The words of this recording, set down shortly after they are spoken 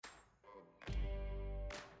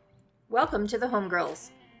Welcome to the Homegirls.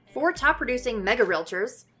 Four top producing mega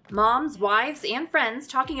realtors, moms, wives, and friends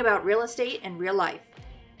talking about real estate and real life.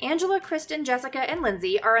 Angela, Kristen, Jessica, and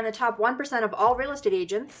Lindsay are in the top 1% of all real estate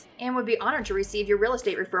agents and would be honored to receive your real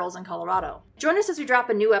estate referrals in Colorado. Join us as we drop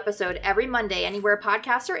a new episode every Monday anywhere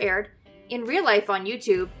podcasts are aired, in real life on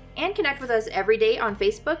YouTube, and connect with us every day on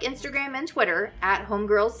Facebook, Instagram, and Twitter at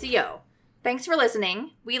HomegirlsCO. Thanks for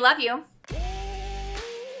listening. We love you.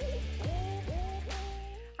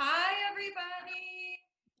 Hi, everybody.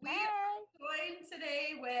 We are joined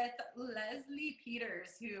today with Leslie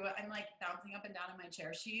Peters, who I'm like bouncing up and down in my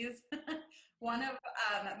chair. She's one of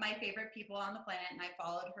my favorite people on the planet, and I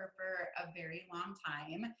followed her for a very long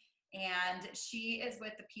time. And she is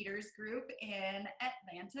with the Peters Group in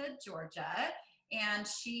Atlanta, Georgia. And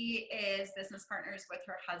she is business partners with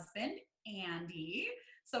her husband, Andy.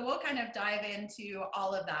 So we'll kind of dive into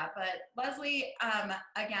all of that. But Leslie,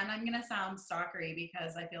 again, I'm going to sound stalkery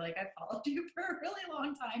because I feel like I've followed you for a really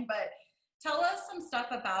long time. But tell us some stuff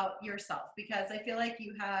about yourself, because I feel like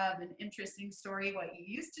you have an interesting story, what you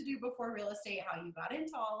used to do before real estate, how you got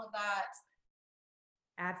into all of that.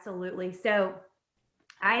 Absolutely. So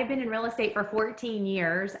I have been in real estate for 14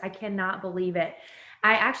 years. I cannot believe it.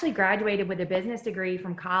 I actually graduated with a business degree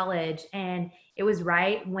from college, and it was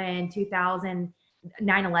right when 9/11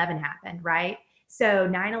 happened, right? So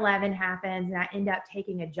 9/11 happens, and I end up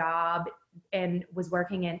taking a job and was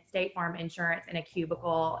working in State Farm Insurance in a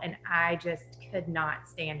cubicle, and I just could not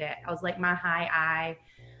stand it. I was like, my high I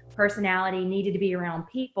personality needed to be around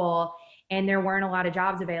people, and there weren't a lot of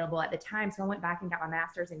jobs available at the time. So I went back and got my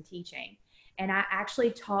master's in teaching. And I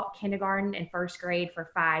actually taught kindergarten and first grade for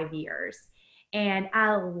 5 years. And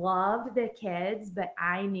I loved the kids, but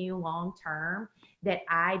I knew long term that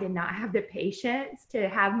I did not have the patience to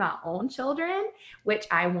have my own children, which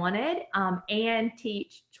I wanted, and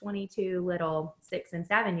teach 22 little 6 and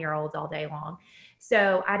 7-year-olds all day long.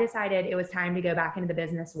 So I decided it was time to go back into the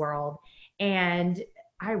business world. And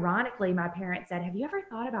ironically, my parents said, "Have you ever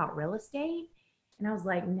thought about real estate?" And I was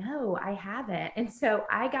like, "No, I haven't." And so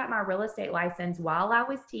I got my real estate license while I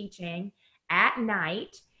was teaching at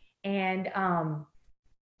night. And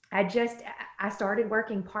I started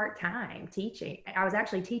working part-time teaching. I was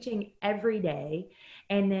actually teaching every day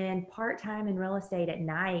and then part-time in real estate at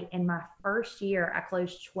night. In my first year, I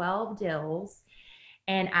closed 12 deals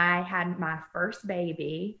and I had my first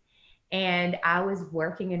baby, and I was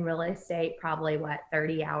working in real estate probably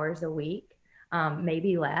 30 hours a week,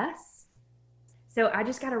 maybe less. So I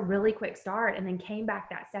just got a really quick start and then came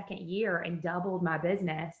back that second year and doubled my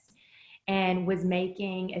business and was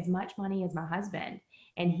making as much money as my husband.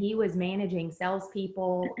 And he was managing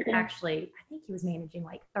salespeople. Actually, I think he was managing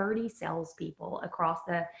like 30 salespeople across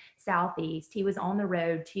the Southeast. He was on the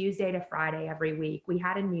road Tuesday to Friday every week. We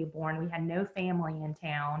had a newborn. We had no family in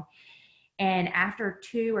town. And after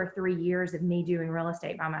 2 or 3 years of me doing real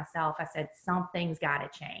estate by myself, I said, something's got to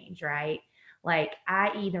change, right? Like,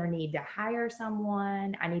 I either need to hire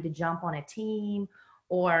someone, I need to jump on a team,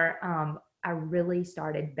 or I really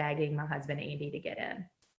started begging my husband, Andy, to get in.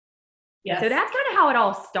 Yes. So that's kind of how it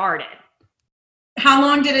all started. How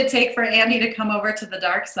long did it take for Andy to come over to the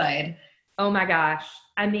dark side? Oh my gosh.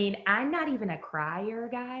 I mean, I'm not even a crier,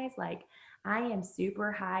 guys. Like, I am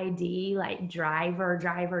super high D, like driver,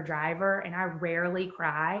 and I rarely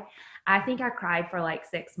cry. I think I cried for like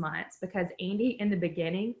 6 months because Andy in the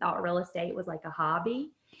beginning thought real estate was like a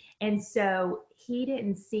hobby. And so he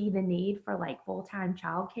didn't see the need for like full-time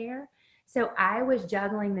childcare. So I was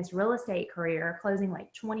juggling this real estate career, closing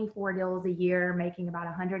like 24 deals a year, making about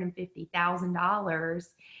 $150,000.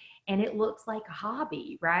 And it looks like a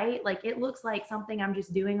hobby, right? Like, it looks like something I'm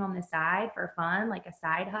just doing on the side for fun, like a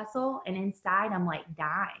side hustle. And inside I'm like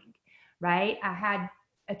dying, right? I had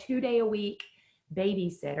a 2-day-a-week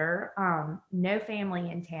babysitter, no family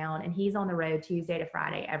in town. And he's on the road Tuesday to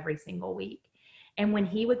Friday every single week. And when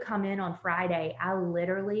he would come in on Friday, I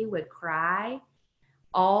literally would cry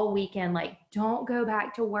all weekend, like, don't go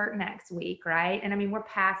back to work next week, right? And I mean, we're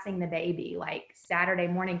passing the baby. Like, Saturday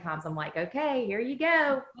morning comes, I'm like, okay, here you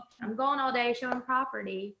go. I'm going all day showing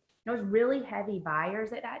property. And it was really heavy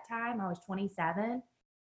buyers at that time. I was 27,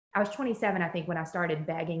 I think, when I started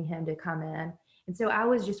begging him to come in. And so I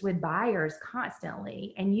was just with buyers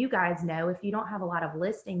constantly. And you guys know, if you don't have a lot of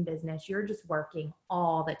listing business, you're just working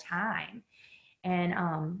all the time. And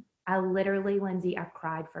I literally, Lindsay, I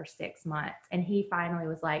cried for 6 months, and he finally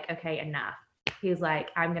was like, okay, enough. He was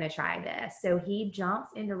like, I'm going to try this. So he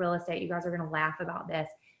jumps into real estate. You guys are going to laugh about this.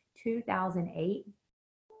 2008,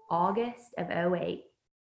 August of 2008.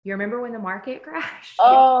 You remember when the market crashed?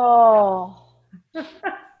 Oh.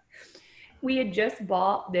 We had just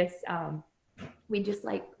bought this We just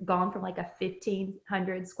like gone from like a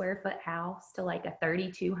 1,500 square foot house to like a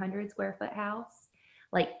 3,200 square foot house,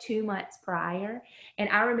 like 2 months prior. And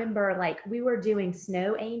I remember like we were doing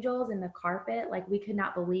snow angels in the carpet. Like we could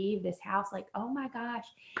not believe this house, like, oh my gosh.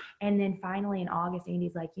 And then finally in August,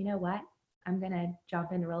 Andy's like, you know what? I'm going to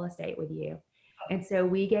jump into real estate with you. And so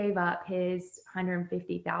we gave up his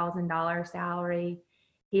 $150,000 salary.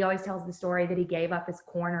 He always tells the story that he gave up his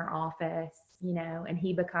corner office, you know, and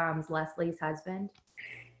he becomes Leslie's husband.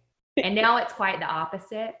 And now it's quite the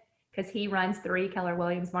opposite because he runs 3 Keller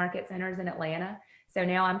Williams market centers in Atlanta. So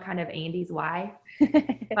now I'm kind of Andy's wife.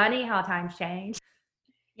 Funny how times change.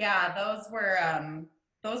 Yeah, those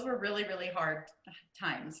were really, really hard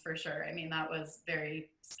times for sure. I mean, that was very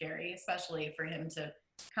scary, especially for him to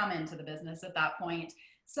come into the business at that point.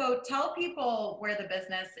 So tell people where the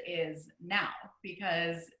business is now,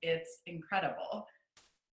 because it's incredible.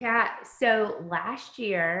 Yeah. So last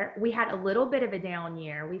year we had a little bit of a down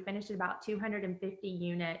year. We finished at about 250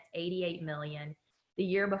 units, 88 million. The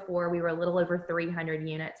year before we were a little over 300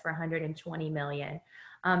 units for 120 million.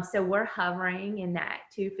 So we're hovering in that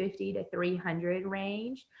 250 to 300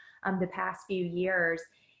 range the past few years.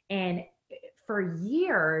 And for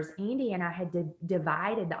years, Andy and I had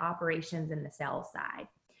divided the operations and the sales side,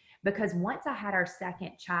 because once I had our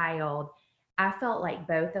second child, I felt like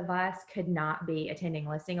both of us could not be attending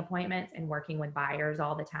listing appointments and working with buyers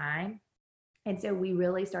all the time. And so we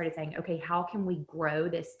really started saying, okay, how can we grow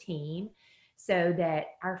this team so that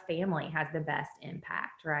our family has the best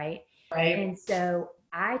impact, right? Right. And so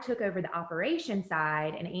I took over the operation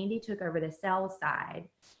side and Andy took over the sales side.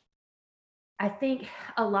 I think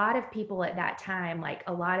a lot of people at that time, like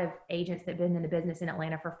a lot of agents that have been in the business in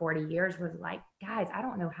Atlanta for 40 years was like, guys, I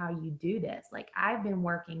don't know how you do this. Like I've been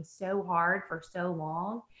working so hard for so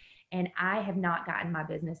long and I have not gotten my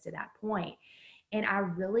business to that point. And I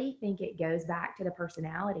really think it goes back to the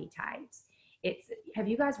personality types. Have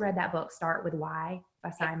you guys read that book, Start With Why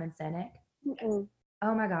by Simon Sinek? Mm-mm.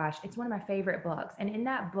 Oh my gosh, it's one of my favorite books. And in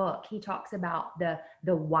that book, he talks about the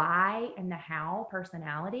why and the how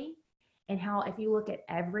personality. And how if you look at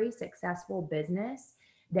every successful business,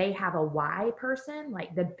 they have a why person,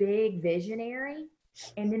 like the big visionary.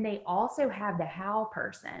 And then they also have the how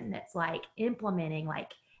person that's like implementing,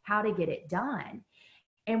 like how to get it done.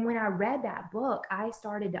 And when I read that book, I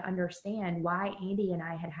started to understand why Andy and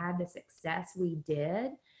I had the success we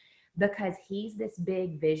did, because he's this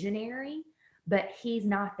big visionary, but he's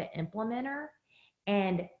not the implementer.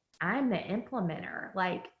 And I'm the implementer.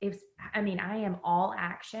 Like I am all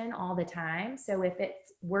action all the time. So if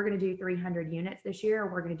we're going to do 300 units this year,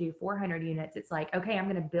 or we're going to do 400 units, it's like, okay, I'm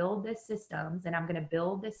going to build this systems and I'm going to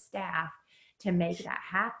build this staff to make that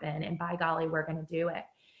happen. And by golly, we're going to do it.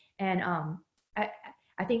 And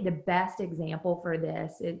I think the best example for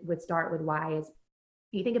this, it would start with why is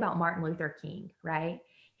you think about Martin Luther King, right?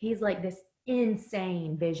 He's like this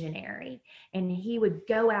insane visionary, and he would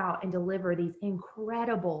go out and deliver these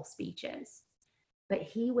incredible speeches, but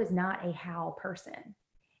he was not a how person,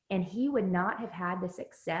 and he would not have had the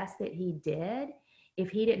success that he did if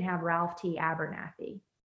he didn't have Ralph T. Abernathy,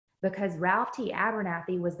 because Ralph T.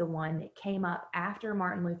 Abernathy was the one that came up after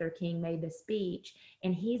Martin Luther King made the speech,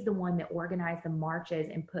 and he's the one that organized the marches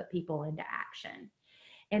and put people into action.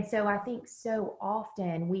 And so I think so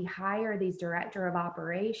often we hire these director of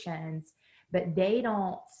operations, but they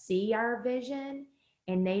don't see our vision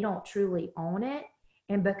and they don't truly own it.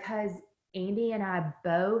 And because Andy and I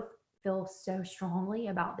both feel so strongly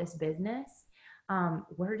about this business,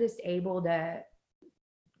 we're just able to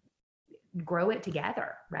grow it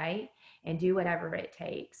together, right? And do whatever it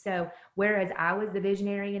takes. So whereas I was the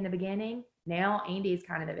visionary in the beginning, now Andy's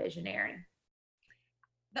kind of the visionary.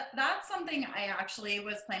 That's something I actually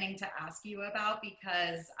was planning to ask you about,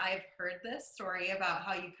 because I've heard this story about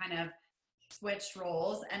how you kind of switched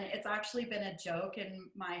roles, and it's actually been a joke in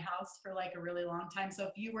my house for like a really long time. So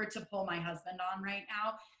if you were to pull my husband on right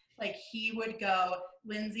now, like he would go,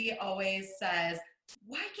 Lindsay always says,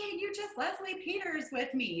 why can't you just Leslie Peters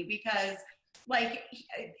with me? Because like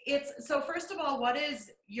it's, so first of all,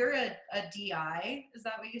 you're a DI, is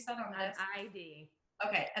that what you said on this? An ID.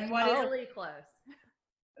 Okay, and what is really close?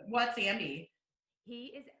 What's Andy?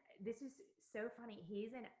 This is so funny.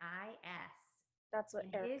 He's an IS. That's what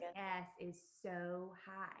Eric His is. S is so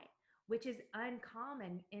high, which is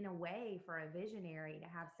uncommon in a way for a visionary to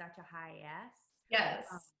have such a high S. Yes.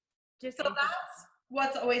 So that's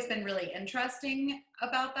what's always been really interesting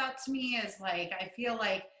about that to me, is like, I feel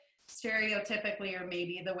like stereotypically, or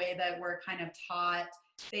maybe the way that we're kind of taught,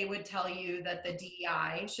 they would tell you that the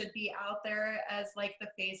DEI should be out there as like the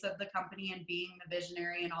face of the company and being the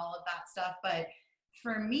visionary and all of that stuff. But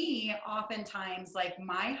for me, oftentimes, like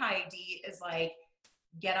my high D is like,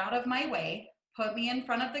 get out of my way, put me in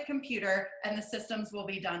front of the computer, and the systems will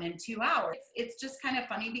be done in 2 hours. It's just kind of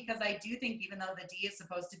funny because I do think even though the D is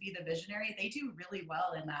supposed to be the visionary, they do really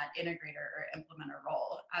well in that integrator or implementer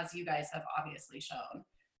role, as you guys have obviously shown.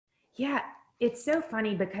 Yeah, it's so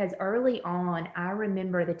funny because early on, I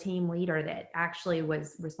remember the team leader that actually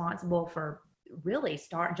was responsible for really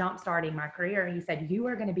jump starting my career. He said, you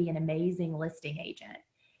are going to be an amazing listing agent.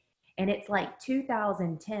 And it's like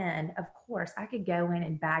 2010, of course, I could go in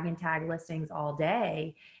and bag and tag listings all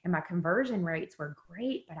day and my conversion rates were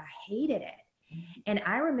great, but I hated it. And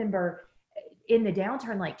I remember in the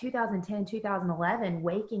downturn, like 2010, 2011,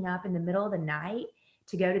 waking up in the middle of the night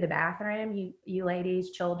to go to the bathroom. You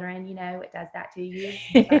ladies, children, you know, it does that to you.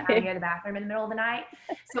 Sometimes you go to the bathroom in the middle of the night.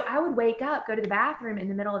 So I would wake up, go to the bathroom in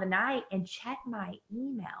the middle of the night and check my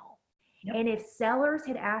email. Yep. And if sellers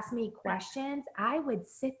had asked me questions, I would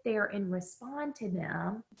sit there and respond to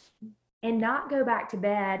them and not go back to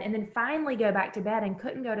bed, and then finally go back to bed and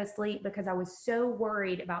couldn't go to sleep because I was so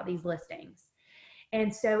worried about these listings.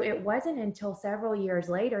 And so it wasn't until several years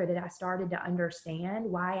later that I started to understand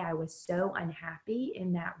why I was so unhappy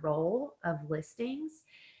in that role of listings.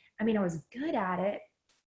 I mean, I was good at it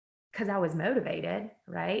because I was motivated,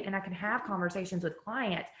 right? And I could have conversations with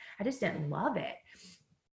clients. I just didn't love it.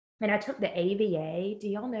 And I took the AVA. Do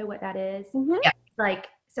y'all know what that is? Mm-hmm. Yeah.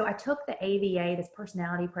 So I took the AVA, this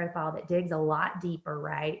personality profile that digs a lot deeper,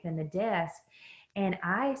 right, than the DISC. And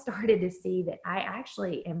I started to see that I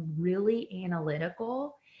actually am really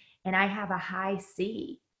analytical and I have a high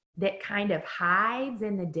C that kind of hides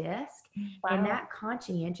in the DISC. Wow. And that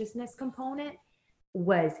conscientiousness component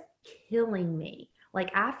was killing me.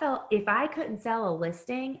 Like I felt if I couldn't sell a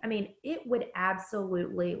listing, I mean, it would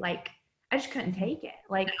absolutely I just couldn't take it.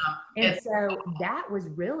 And so that was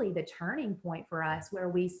really the turning point for us where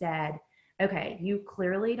we said, okay, you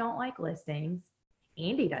clearly don't like listings.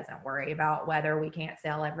 Andy doesn't worry about whether we can't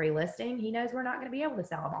sell every listing. He knows we're not going to be able to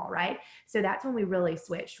sell them all, right? So that's when we really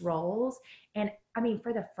switched roles. And I mean,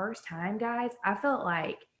 for the first time, guys, I felt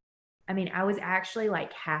like, I was actually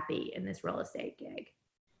happy in this real estate gig.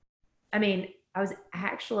 I was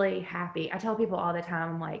actually happy. I tell people all the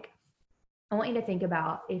time, I'm like, I want you to think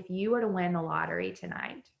about if you were to win the lottery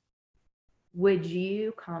tonight, would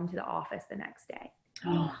you come to the office the next day?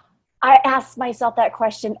 Oh. I ask myself that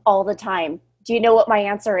question all the time. Do you know what my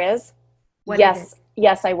answer is? Yes.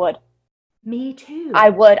 Yes, I would. Me too. I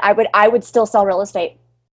would still sell real estate.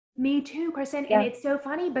 Me too, Kristen. Yeah. And it's so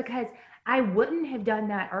funny because I wouldn't have done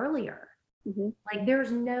that earlier. Mm-hmm.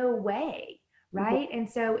 There's no way, right? Mm-hmm. And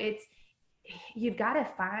so you've got to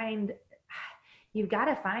find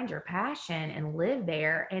your passion and live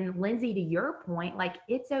there. And Lindsay, to your point,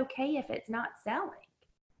 it's okay if it's not selling.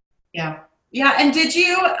 Yeah. Yeah. And did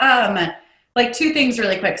you, two things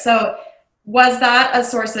really quick. So was that a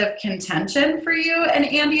source of contention for you and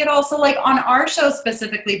Andy at all? So on our show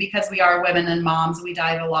specifically, because we are women and moms, we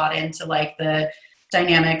dive a lot into the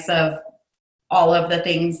dynamics of all of the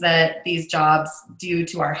things that these jobs do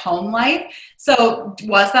to our home life. So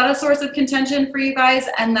was that a source of contention for you guys?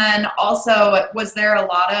 And then also, was there a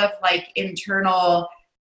lot of internal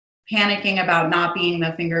panicking about not being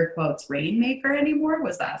the finger quotes rainmaker anymore?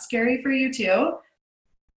 Was that scary for you too?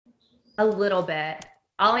 A little bit.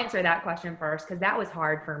 I'll answer that question first because that was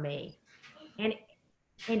hard for me. And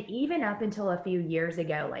even up until a few years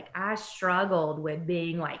ago, I struggled with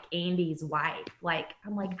being Andy's wife.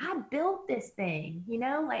 I'm I built this thing,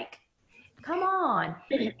 come on.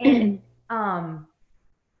 And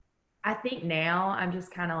I think now I'm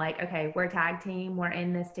just kind of okay, we're a tag team. We're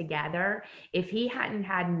in this together. If he hadn't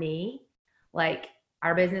had me,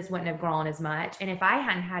 our business wouldn't have grown as much. And if I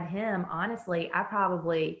hadn't had him, honestly, I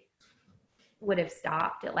probably would have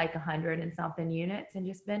stopped at 100 and something units and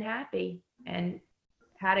just been happy and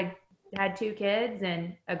had 2 kids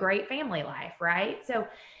and a great family life, right? So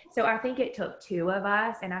I think it took 2 of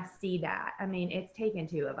us, and I see that. It's taken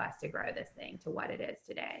 2 of us to grow this thing to what it is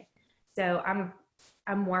today. So I'm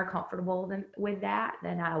more comfortable with that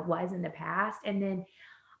than I was in the past. And then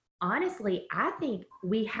honestly, I think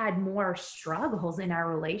we had more struggles in our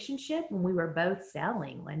relationship when we were both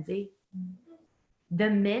selling, Lindsay. The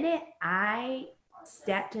minute I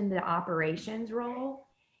stepped into the operations role,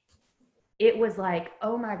 it was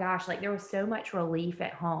oh my gosh, there was so much relief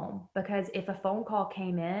at home because if a phone call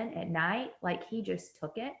came in at night, he just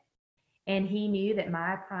took it. And he knew that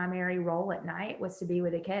my primary role at night was to be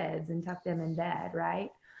with the kids and tuck them in bed,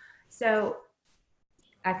 right? So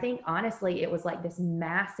I think honestly, it was like this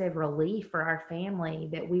massive relief for our family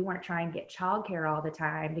that we weren't trying to get childcare all the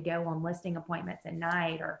time to go on listing appointments at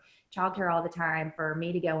night, or childcare all the time for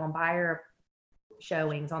me to go on buyer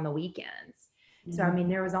showings on the weekends. Mm-hmm. So, I mean,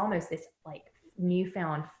 there was almost this like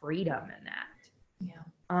newfound freedom in that.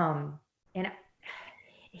 Yeah. And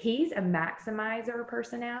he's a maximizer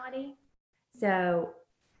personality. So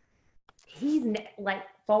he's like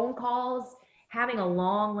phone calls, having a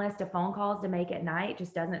long list of phone calls to make at night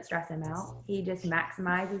just doesn't stress him out. He just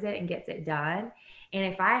maximizes it and gets it done. And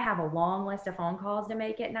if I have a long list of phone calls to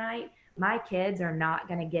make at night, my kids are not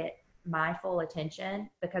going to get my full attention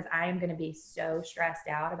because I am going to be so stressed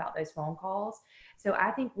out about those phone calls. So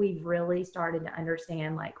I think we've really started to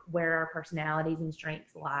understand like where our personalities and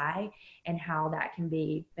strengths lie and how that can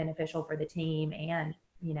be beneficial for the team and,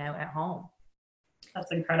 you know, at home.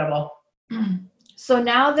 That's incredible. So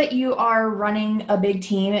now that you are running a big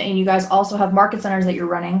team and you guys also have market centers that you're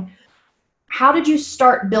running, how did you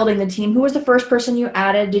start building the team? Who was the first person you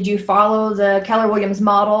added? Did you follow the Keller Williams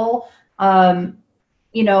model?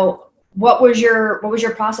 You know, what was your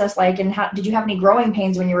process like, and how did you have any growing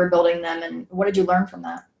pains when you were building them, and what did you learn from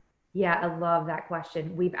that? Yeah, I love that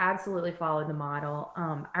question. We've absolutely followed the model.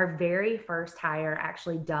 Our very first hire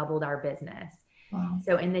actually doubled our business. Wow.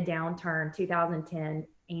 So in the downturn, 2010,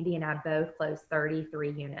 Andy and I both closed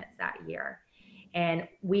 33 units that year. And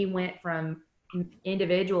we went from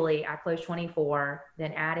individually, I closed 24,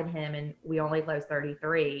 then added him, and we only closed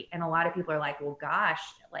 33. And a lot of people are like, well, gosh,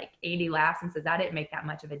 like Andy laughs and says, I didn't make that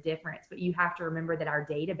much of a difference. But you have to remember that our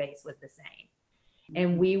database was the same.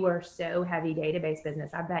 And we were so heavy database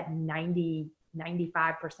business. I bet 95%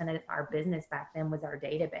 of our business back then was our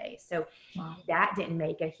database. So wow. That didn't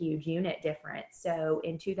make a huge unit difference. So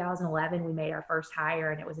in 2011, we made our first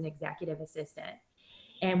hire, and it was an executive assistant.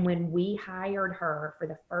 And when we hired her for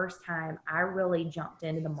the first time, I really jumped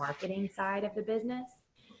into the marketing side of the business.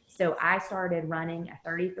 So I started running a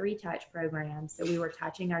 33 touch program. So we were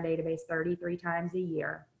touching our database 33 times a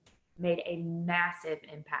year. Made a massive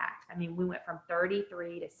impact. I mean, we went from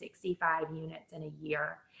 33 to 65 units in a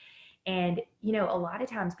year. And, you know, a lot of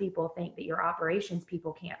times people think that your operations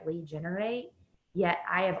people can't lead generate, yet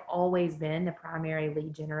I have always been the primary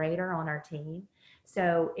lead generator on our team.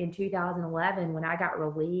 So in 2011, when I got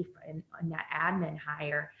relief in that admin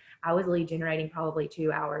hire, I was lead generating probably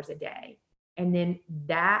 2 hours a day. And then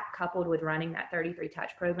that coupled with running that 33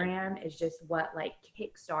 touch program is just what like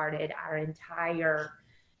kickstarted our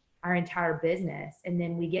entire business. And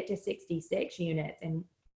then we get to 66 units and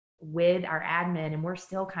with our admin, and we're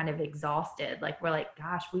still kind of exhausted. Like we're like,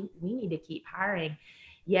 gosh, we need to keep hiring,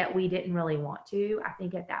 yet we didn't really want to. I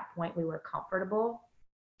think at that point we were comfortable.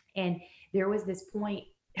 And there was this point,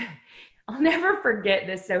 I'll never forget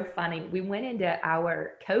this, so funny. We went into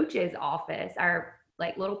our coach's office, our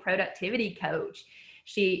like little productivity coach.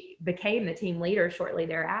 She became the team leader shortly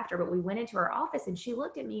thereafter, but we went into her office and she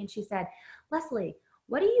looked at me and she said, Leslie,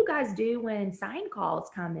 what do you guys do when sign calls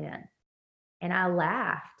come in? And I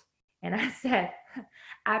laughed and I said,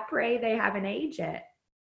 I pray they have an agent.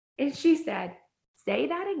 And she said, say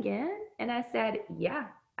that again. And I said, yeah,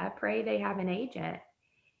 I pray they have an agent.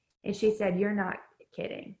 And she said, you're not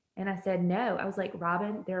kidding. And I said, no. I was like,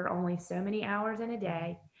 Robin, there are only so many hours in a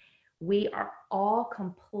day. We are all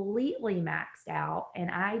completely maxed out.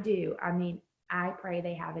 And I pray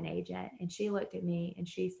they have an agent. And she looked at me and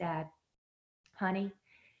she said, honey,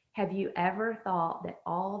 have you ever thought that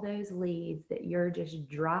all those leads that you're just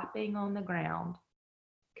dropping on the ground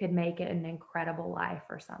could make it an incredible life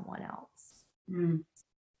for someone else? Mm.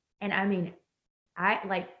 And I mean, I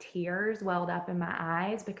like tears welled up in my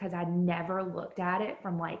eyes because I never looked at it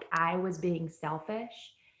from like I was being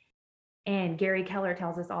selfish. And Gary Keller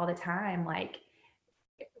tells us all the time, like,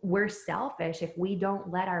 we're selfish if we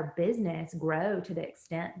don't let our business grow to the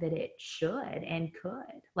extent that it should and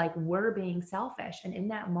could. Like we're being selfish. And in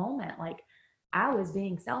that moment, like I was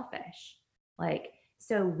being selfish. Like,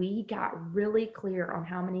 so we got really clear on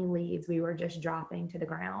how many leads we were just dropping to the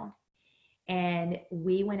ground. And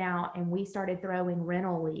we went out and we started throwing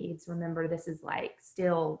rental leads. Remember, this is like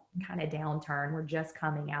still kind of downturn. We're just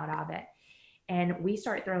coming out of it. And we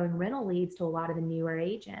started throwing rental leads to a lot of the newer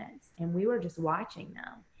agents. And we were just watching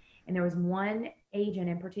them. And there was one agent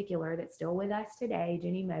in particular that's still with us today,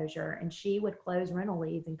 Jenny Mosier, and she would close rental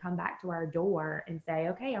leads and come back to our door and say,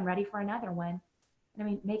 okay, I'm ready for another one. And I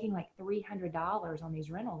mean, making like $300 on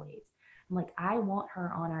these rental leads. I'm like, I want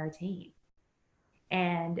her on our team.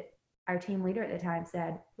 And our team leader at the time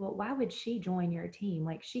said, well, why would she join your team?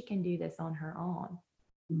 Like she can do this on her own.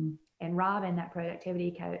 Mm-hmm. And Robin, that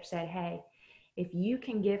productivity coach, said, hey, if you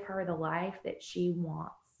can give her the life that she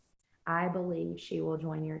wants, I believe she will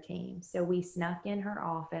join your team. So we snuck in her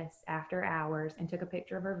office after hours and took a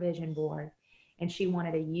picture of her vision board. And she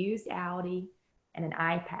wanted a used Audi and an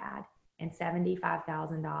iPad and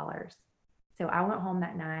 $75,000. So I went home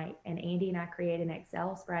that night, and Andy and I created an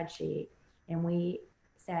Excel spreadsheet, and we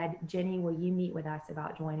said, Jenny, will you meet with us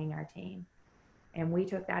about joining our team? And we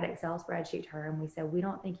took that Excel spreadsheet to her and we said, we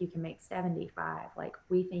don't think you can make 75. Like,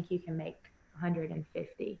 we think you can make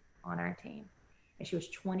 150 on our team. And she was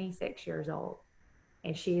 26 years old.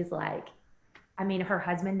 And she's like, I mean, her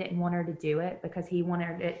husband didn't want her to do it because he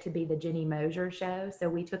wanted it to be the Jenny Mosier show. So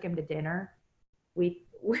we took him to dinner. We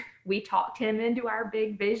talked him into our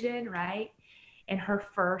big vision, right? And her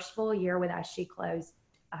first full year with us, she closed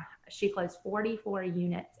 44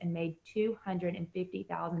 units and made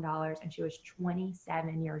 $250,000, and she was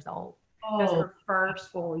 27 years old. Oh. That was her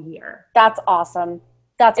first full year. That's awesome.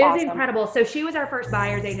 It was incredible. So she was our first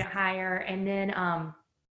buyer's agent hire, and then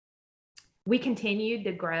we continued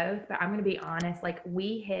the growth. But I'm going to be honest, like,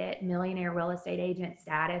 we hit millionaire real estate agent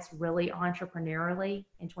status really entrepreneurially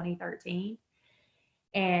in 2013.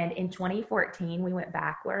 And in 2014, we went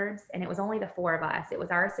backwards, and it was only the four of us. It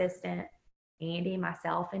was our assistant, Andy,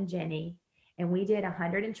 myself, and Jenny. And we did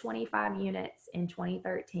 125 units in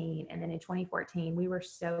 2013. And then in 2014, we were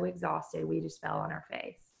so exhausted, we just fell on our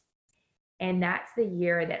face. And that's the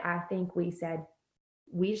year that I think we said,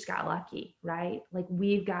 we just got lucky, right? Like,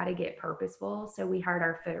 we've got to get purposeful. So we hired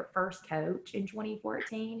our first coach in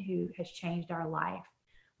 2014 who has changed our life.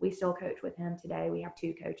 We still coach with him today. We have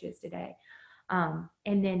 2 coaches today. And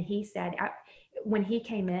then he said, when he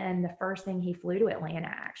came in, the first thing, he flew to Atlanta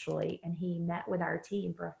actually, and he met with our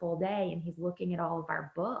team for a full day, and he's looking at all of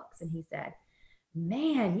our books, and he said,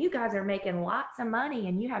 man, you guys are making lots of money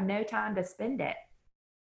and you have no time to spend it.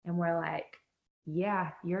 And we're like,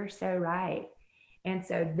 yeah, you're so right. And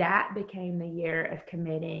so that became the year of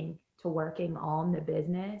committing to working on the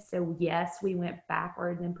business. So yes, we went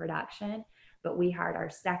backwards in production, but we hired our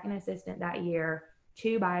second assistant that year,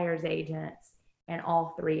 2 buyer's agents, and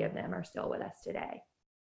all 3 of them are still with us today.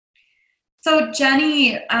 So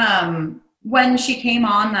Jenny, when she came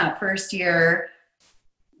on that first year,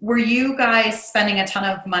 were you guys spending a ton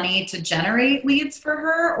of money to generate leads for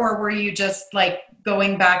her? Or were you just like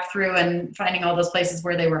going back through and finding all those places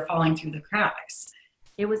where they were falling through the cracks?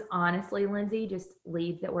 It was honestly, Lindsay, just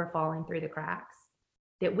leads that were falling through the cracks.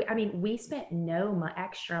 We spent no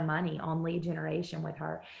extra money on lead generation with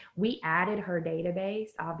her. We added her database,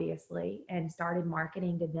 obviously, and started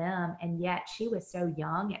marketing to them. And yet she was so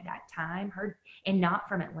young at that time, and not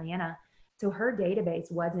from Atlanta. So her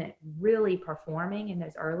database wasn't really performing in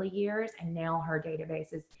those early years. And now her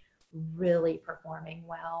database is really performing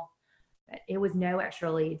well. It was no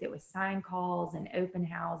extra leads. It was sign calls and open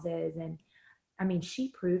houses. And she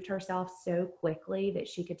proved herself so quickly that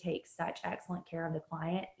she could take such excellent care of the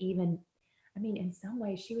client. Even, in some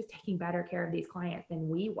ways, she was taking better care of these clients than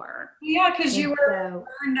we were. Yeah, because you were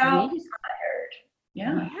burned out, tired.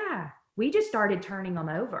 Yeah, we just started turning them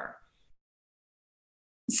over.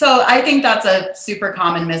 So I think that's a super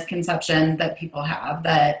common misconception that people have,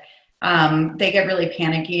 that they get really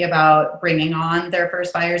panicky about bringing on their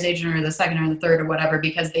first buyer's agent or the second or the third or whatever,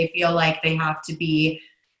 because they feel like they have to be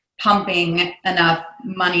pumping enough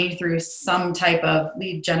money through some type of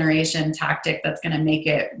lead generation tactic that's going to make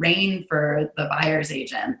it rain for the buyer's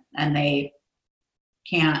agent. And they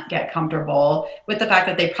can't get comfortable with the fact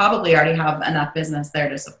that they probably already have enough business there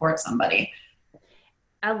to support somebody.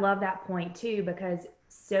 I love that point too, because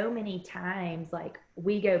so many times, like,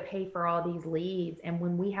 we go pay for all these leads, and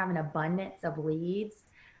when we have an abundance of leads,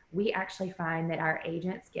 we actually find that our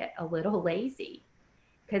agents get a little lazy,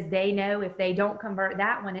 because they know if they don't convert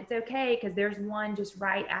that one, it's okay, because there's one just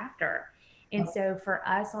right after. And so for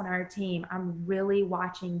us on our team, I'm really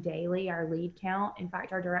watching daily our lead count. In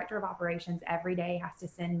fact, our director of operations every day has to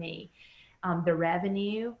send me the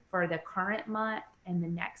revenue for the current month and the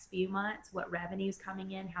next few months, what revenue is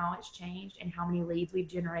coming in, how it's changed, and how many leads we've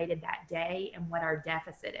generated that day, and what our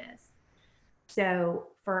deficit is. So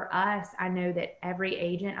for us, I know that every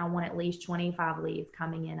agent, I want at least 25 leads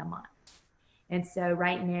coming in a month. And so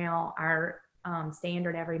right now, our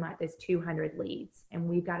standard every month is 200 leads. And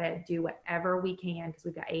we've got to do whatever we can, because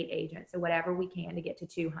we've got 8 agents. So whatever we can to get to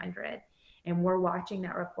 200. And we're watching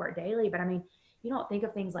that report daily. But you don't think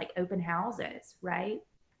of things like open houses, right?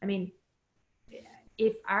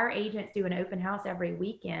 If our agents do an open house every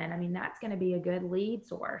weekend, that's going to be a good lead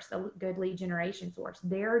source, a good lead generation source.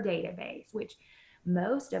 Their database, which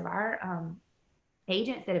most of our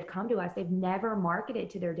agents that have come to us, they've never marketed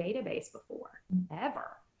to their database before,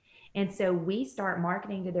 ever. And so we start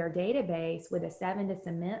marketing to their database with a 7 to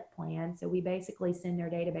cement plan. So we basically send their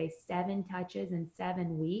database 7 touches in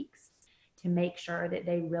 7 weeks to make sure that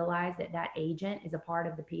they realize that that agent is a part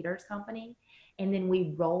of the Peters company. And then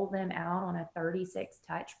we roll them out on a 36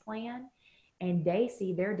 touch plan, and they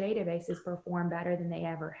see their databases perform better than they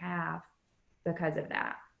ever have because of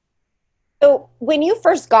that. So when you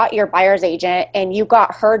first got your buyer's agent and you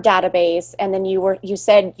got her database, and then you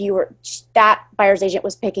said that buyer's agent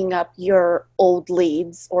was picking up your old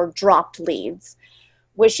leads or dropped leads.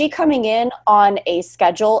 Was she coming in on a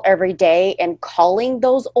schedule every day and calling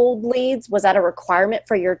those old leads? Was that a requirement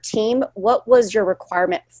for your team? What was your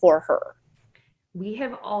requirement for her? We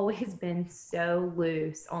have always been so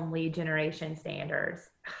loose on lead generation standards.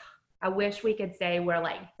 I wish we could say we're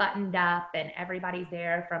like buttoned up and everybody's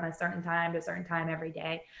there from a certain time to a certain time every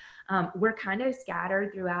day. We're kind of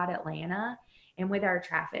scattered throughout Atlanta. And with our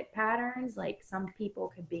traffic patterns, like some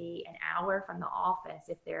people could be an hour from the office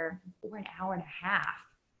or an hour and a half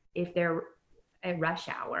if they're at rush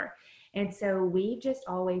hour. And so we just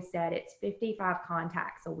always said it's 55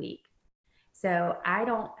 contacts a week. So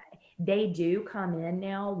they do come in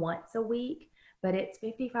now once a week, but it's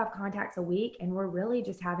 55 contacts a week, and we're really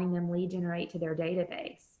just having them lead generate to their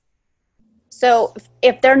database. So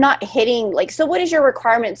if they're not hitting, so what is your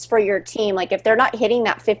requirements for your team? Like if they're not hitting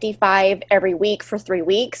that 55 every week for 3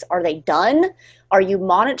 weeks, are they done? Are you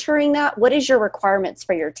monitoring that? What is your requirements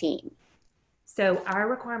for your team? So our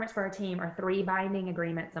requirements for our team are 3 binding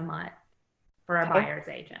agreements a month for a buyer's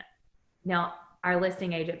agent. Now, our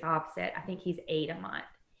listing agent's opposite. I think he's 8 a month.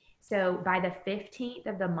 So by the 15th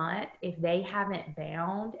of the month, if they haven't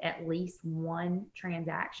bound at least 1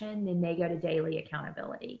 transaction, then they go to daily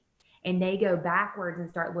accountability. And they go backwards and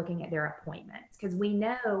start looking at their appointments. Because we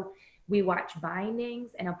know we watch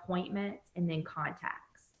bindings and appointments and then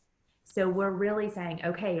contacts. So we're really saying,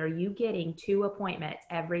 okay, are you getting 2 appointments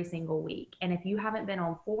every single week? And if you haven't been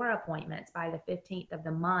on 4 appointments by the 15th of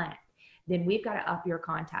the month, then we've got to up your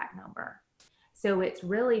contact number. So it's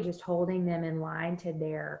really just holding them in line to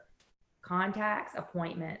their contacts,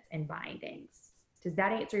 appointments, and bindings. Does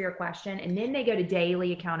that answer your question? And then they go to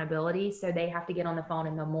daily accountability. So they have to get on the phone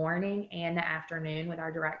in the morning and the afternoon with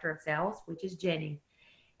our director of sales, which is Jenny.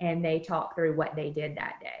 And they talk through what they did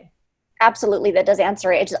that day. Absolutely. That does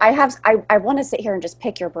answer it. I want to sit here and just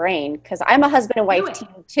pick your brain because I'm a husband and wife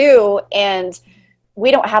team too. And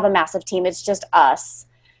we don't have a massive team. It's just us.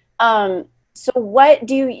 So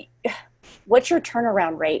what's your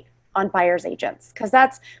turnaround rate on buyer's agents? Because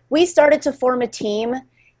we started to form a team,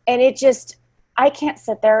 and I can't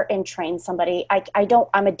sit there and train somebody. I'm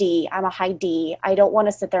a high D. I don't want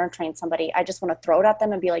to sit there and train somebody. I just want to throw it at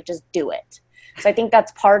them and be like, just do it. So I think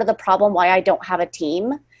that's part of the problem why I don't have a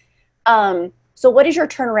team. So what is your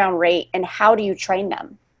turnaround rate and how do you train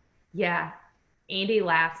them? Yeah. Andy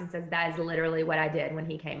laughs and says, that is literally what I did when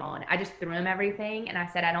he came on. I just threw him everything and I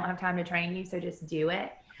said, I don't have time to train you, so just do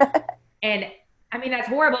it. And I mean, that's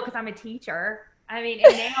horrible because I'm a teacher. I mean,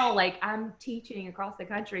 and now I'm teaching across the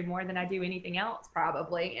country more than I do anything else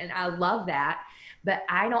probably. And I love that, but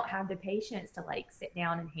I don't have the patience to sit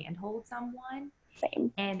down and handhold someone.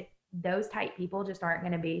 Same. And those type people just aren't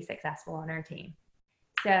going to be successful on our team.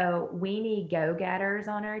 So we need go-getters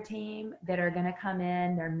on our team that are going to come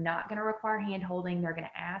in. They're not going to require hand-holding. They're going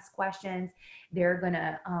to ask questions. They're going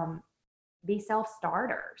to be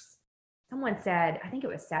self-starters. Someone said, I think it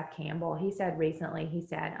was Seth Campbell. He said recently,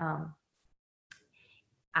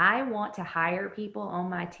 I want to hire people on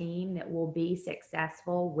my team that will be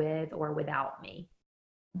successful with or without me.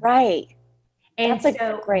 Right. And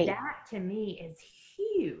so great. That to me is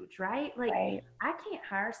huge, right? Right. I can't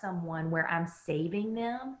hire someone where I'm saving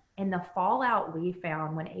them. And the fallout we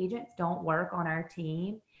found when agents don't work on our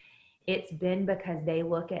team, it's been because they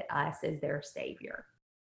look at us as their savior.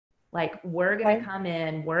 We're going to come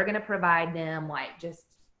in, we're going to provide them just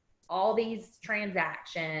all these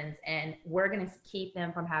transactions, and we're going to keep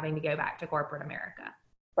them from having to go back to corporate America.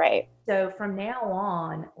 Right. So from now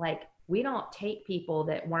on, we don't take people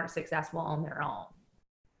that weren't successful on their own.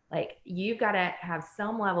 You've got to have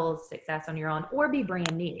some level of success on your own or be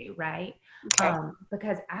brand new, right? Okay.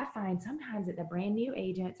 Because I find sometimes that the brand new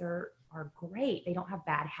agents are great. They don't have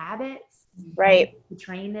bad habits. Right. You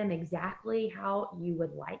train them exactly how you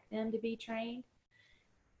would like them to be trained.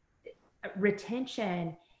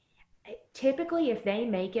 Retention, typically if they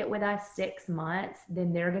make it with us 6 months,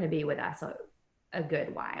 then they're going to be with us a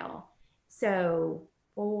good while. So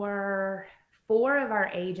 4 of our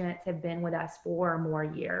agents have been with us 4 or more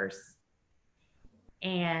years.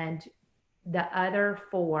 And the other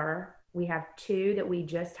 4, we have 2 that we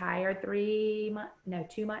just hired 2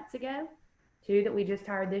 months ago. 2 that we just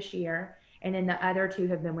hired this year, and then the other 2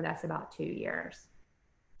 have been with us about 2 years.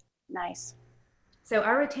 Nice. So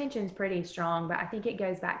our retention's pretty strong, but I think it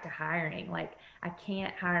goes back to hiring. Like, I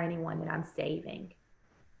can't hire anyone that I'm saving.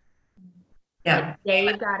 Yeah. Like,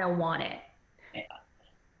 they've got to want it. Yeah.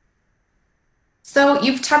 So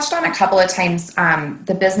you've touched on a couple of times,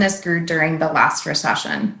 the business grew during the last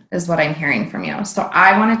recession is what I'm hearing from you. So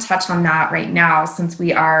I want to touch on that right now, since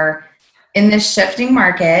we are in this shifting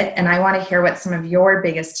market, and I want to hear what some of your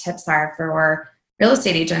biggest tips are for real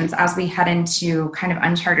estate agents as we head into kind of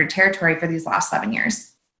uncharted territory for these last 7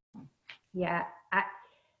 years. Yeah,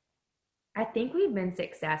 I think we've been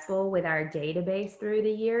successful with our database through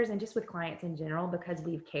the years and just with clients in general because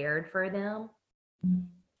we've cared for them.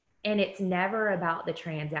 And it's never about the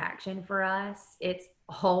transaction for us. It's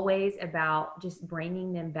always about just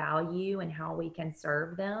bringing them value and how we can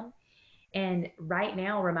serve them. And right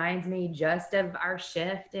now reminds me just of our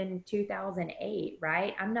shift in 2008,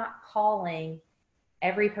 right? I'm not calling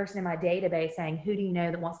every person in my database saying, who do you know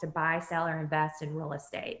that wants to buy, sell, or invest in real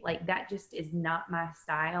estate? Like, that just is not my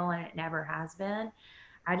style, and it never has been.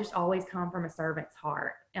 I just always come from a servant's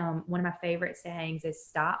heart. One of my favorite sayings is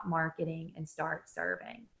stop marketing and start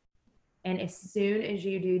serving. And as soon as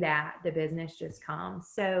you do that, the business just comes.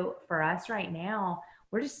 So for us right now,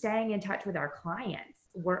 we're just staying in touch with our clients.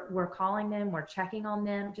 We're calling them, we're checking on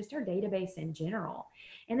them, just our database in general.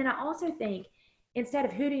 And then I also think, instead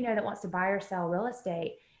of who do you know that wants to buy or sell real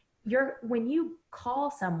estate, when you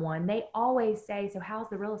call someone, they always say, so how's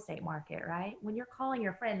the real estate market, right? When you're calling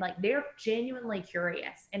your friend, like, they're genuinely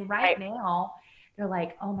curious. And right now they're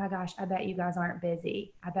like, oh my gosh, I bet you guys aren't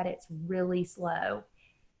busy. I bet it's really slow.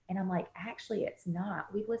 And I'm like, actually, it's not.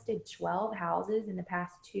 We've listed 12 houses in the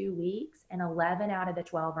past 2 weeks, and 11 out of the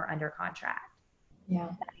 12 are under contract. Yeah.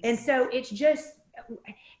 And so it's just,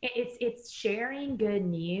 it's sharing good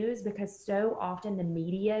news, because so often the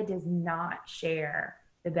media does not share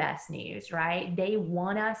the best news, right? They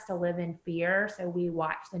want us to live in fear, so we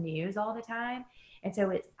watch the news all the time. And so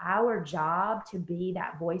it's our job to be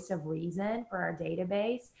that voice of reason for our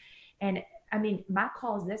database. And I mean, my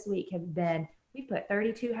calls this week have been, we put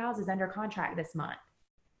 32 houses under contract this month.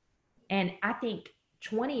 And I think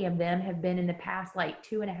 20 of them have been in the past like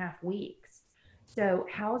 2.5 weeks. So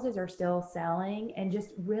houses are still selling, and just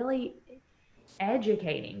really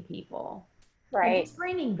educating people. Right. And just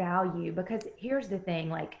bringing value, because here's the thing,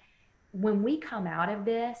 like, when we come out of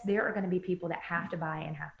this, there are going to be people that have to buy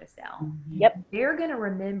and have to sell. Yep. They're going to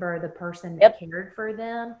remember the person that cared for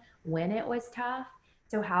them when it was tough.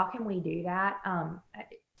 So how can we do that?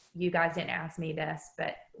 You guys didn't ask me this,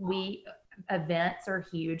 but events are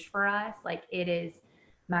huge for us. Like, it is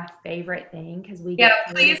my favorite thing, because we get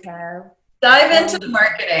to dive into the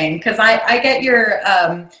marketing, because I get your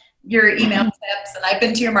email tips, and I've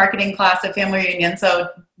been to your marketing class at Family Reunion. So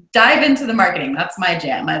dive into the marketing. That's my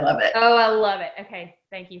jam. I love it. Oh, I love it. Okay.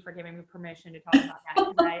 Thank you for giving me permission to talk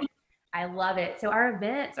about that. I love it. So our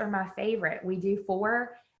events are my favorite. We do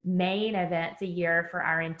 4 main events a year for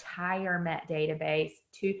our entire Met database.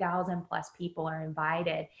 2,000 plus people are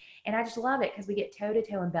invited. And I just love it, because we get toe to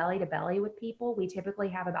toe and belly to belly with people. We typically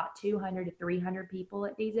have about 200 to 300 people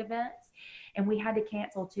at these events. And we had to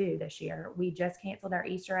cancel 2 this year. We just canceled our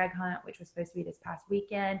Easter egg hunt, which was supposed to be this past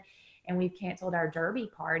weekend. And we've canceled our Derby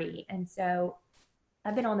party. And so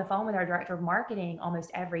I've been on the phone with our director of marketing almost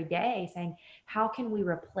every day saying, how can we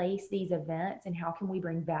replace these events, and how can we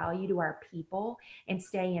bring value to our people and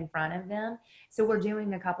stay in front of them? So we're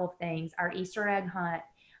doing a couple of things. Our Easter egg hunt,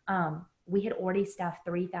 we had already stuffed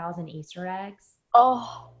 3,000 Easter eggs.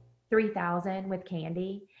 3,000 with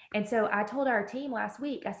candy. And so I told our team last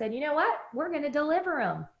week, I said, you know what? We're going to deliver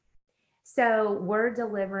them. So we're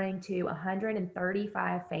delivering to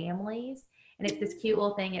 135 families. And it's this cute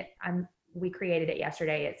little thing. We created it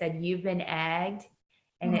yesterday. It said, you've been egged.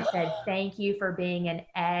 And it said, thank you for being an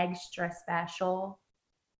extra special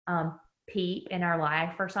peep in our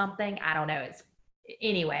life or something. I don't know.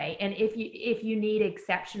 Anyway. And if you need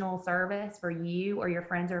exceptional service for you or your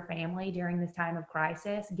friends or family during this time of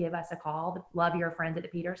crisis, give us a call. Love your friends at the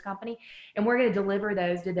Peters Company. And we're going to deliver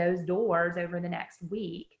those to those doors over the next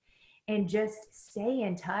week. And just stay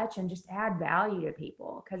in touch and just add value to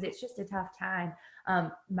people, because it's just a tough time.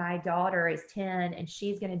 My daughter is 10, and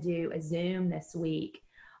she's going to do a Zoom this week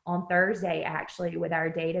on Thursday, actually, with our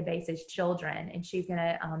database's children. And she's going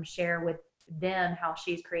to share with them how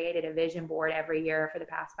she's created a vision board every year for the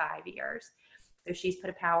past 5 years. So she's put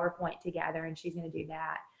a PowerPoint together, and she's going to do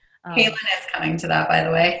that. Kaylin is coming to that, by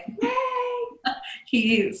the way. Yay!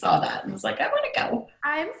 He saw that and was like, I want to go.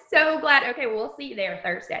 I'm so glad. Okay, we'll see you there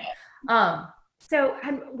Thursday. So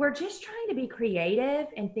we're just trying to be creative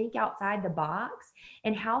and think outside the box.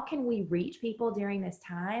 And how can we reach people during this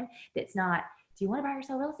time that's not, do you want to buy or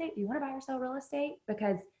sell real estate? Do you want to buy or sell real estate?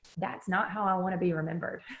 Because that's not how I want to be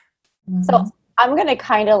remembered. So I'm going to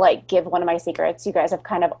kind of like give one of my secrets. You guys have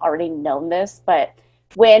kind of already known this, but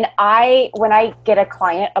when I get a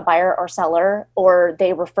client, a buyer or seller, or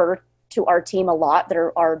they refer to our team a lot,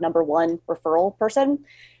 they're our number one referral person,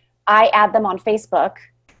 I add them on Facebook.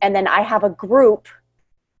 And then I have a group,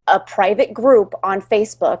 a private group on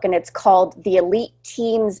Facebook, and it's called the Elite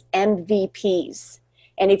Teams MVPs.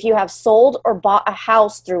 And if you have sold or bought a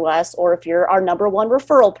house through us, or if you're our number one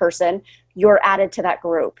referral person, you're added to that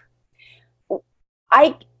group.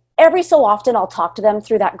 Every so often I'll talk to them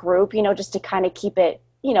through that group, just to kind of keep it,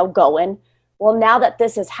 going. Well, now that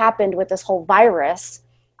this has happened with this whole virus,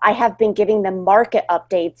 I have been giving them market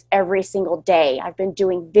updates every single day. I've been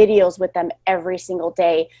doing videos with them every single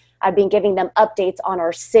day. I've been giving them updates on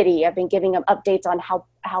our city. I've been giving them updates on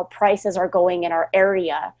how prices are going in our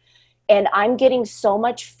area. And I'm getting so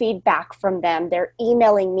much feedback from them. They're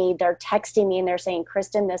emailing me, they're texting me, and they're saying,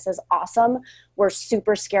 Kristen, this is awesome. We're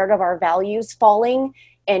super scared of our values falling,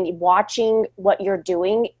 and watching what you're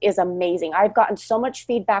doing is amazing. I've gotten so much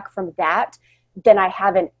feedback from that than I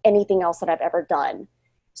have in anything else that I've ever done.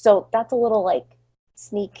 So that's a little like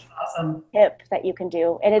sneak tip that you can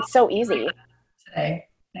do. And it's so easy. Today.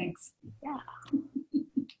 Thanks.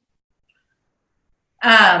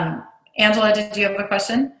 Yeah. Angela, did you have a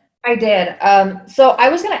question? I did. So I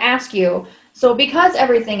was going to ask you, so because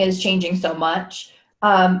everything is changing so much,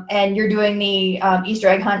 and you're doing the Easter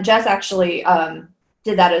egg hunt, Jess actually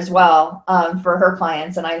did that as well for her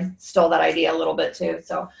clients, and I stole that idea a little bit too.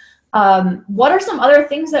 So what are some other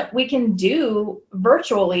things that we can do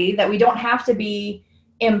virtually that we don't have to be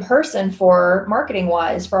in person for marketing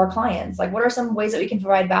wise for our clients? Like, what are some ways that we can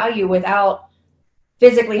provide value without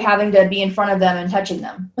physically having to be in front of them and touching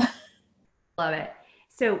them? Love it.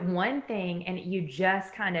 So one thing, and you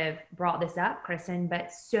just kind of brought this up, Kristen,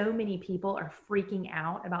 but so many people are freaking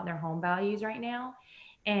out about their home values right now,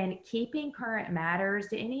 and keeping current matters.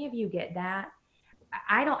 Do any of you get that?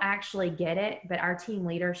 I don't actually get it, but our team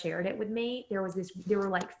leader shared it with me. There were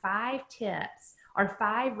like 5 tips or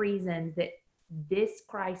 5 reasons that this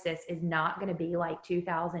crisis is not going to be like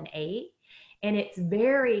 2008. And it's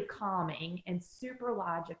very calming and super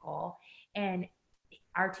logical. And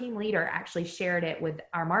our team leader actually shared it with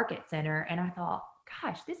our market center. And I thought,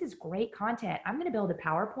 gosh, this is great content. I'm going to build a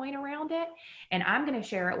PowerPoint around it, and I'm going to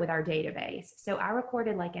share it with our database. So I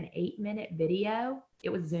recorded like an 8-minute video. It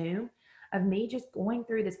was Zoom of me just going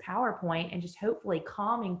through this PowerPoint and just hopefully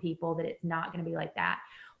calming people that it's not going to be like that.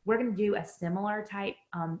 We're going to do a similar type,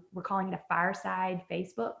 we're calling it a fireside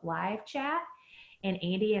Facebook live chat. And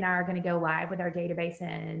Andy and I are going to go live with our database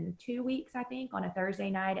in 2 weeks, I think, on a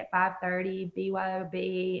Thursday night at 5:30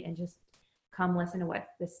 BYOB, and just come listen to what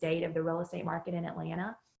the state of the real estate market in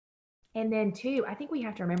Atlanta. And then 2, I think we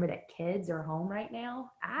have to remember that kids are home right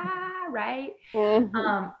now. Right.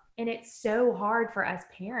 Mm-hmm. And it's so hard for us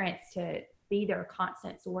parents to be their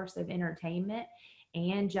constant source of entertainment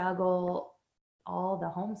and juggle all the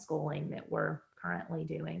homeschooling that we're currently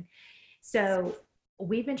doing. So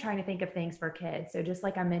we've been trying to think of things for kids. So just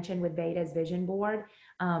like I mentioned with Beta's vision board,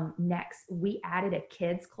 next we added a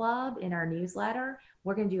kids club in our newsletter.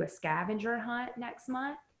 We're going to do a scavenger hunt next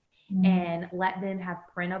month and let them have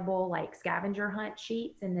printable like scavenger hunt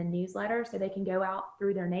sheets in the newsletter so they can go out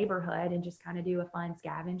through their neighborhood and just kind of do a fun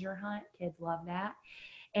scavenger hunt. Kids love that.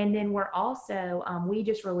 And then we're also, we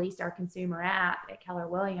just released our consumer app at Keller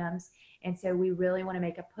Williams. And so we really want to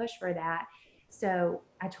make a push for that. So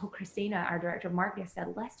I told Christina, our director of marketing, I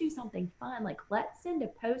said, let's do something fun. Like, let's send a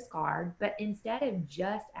postcard, but instead of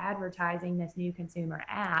just advertising this new consumer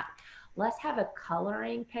app, let's have a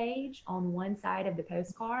coloring page on one side of the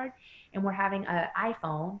postcard. And we're having an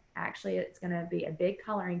iPhone. Actually, it's going to be a big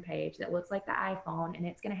coloring page that looks like the iPhone, and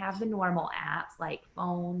it's going to have the normal apps like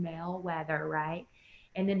phone, mail, weather, right?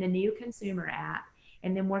 And then the new consumer app.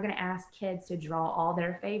 And then we're going to ask kids to draw all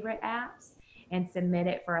their favorite apps and submit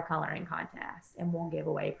it for a coloring contest, and we'll give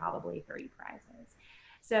away probably 3 prizes.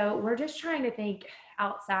 So we're just trying to think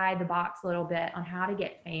outside the box a little bit on how to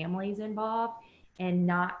get families involved and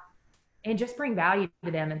just bring value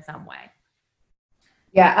to them in some way.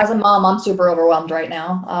 Yeah, as a mom, I'm super overwhelmed right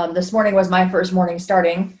now. This morning was my first morning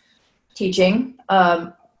starting teaching.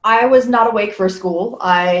 I was not awake for school.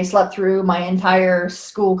 I slept through my entire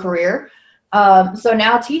school career. So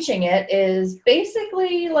now teaching it is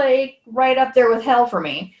basically like right up there with hell for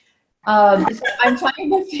me. So I'm trying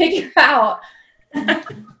to figure out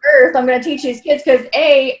earth I'm going to teach these kids, because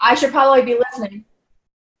I should probably be listening.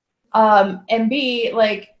 And B,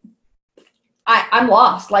 like, I'm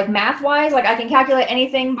lost. Like, math-wise, like, I can calculate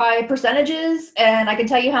anything by percentages, and I can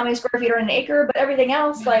tell you how many square feet are in an acre, but everything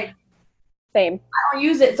else, like, Same. I don't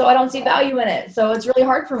use it, so I don't see value in it. So it's really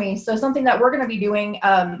hard for me. So something that we're going to be doing,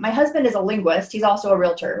 my husband is a linguist. He's also a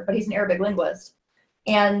realtor, but he's an Arabic linguist.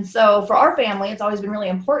 And so for our family, it's always been really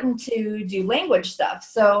important to do language stuff.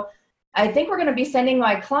 So I think we're going to be sending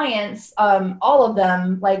my clients, all of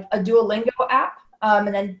them, like a Duolingo app,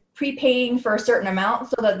 and then prepaying for a certain amount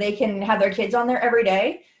so that they can have their kids on there every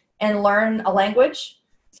day and learn a language.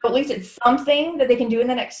 So at least it's something that they can do in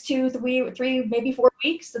the next 2, 3, maybe 4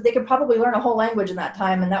 weeks, that they could probably learn a whole language in that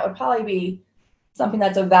time. And that would probably be something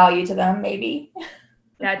that's of value to them, maybe.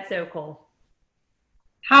 That's so cool.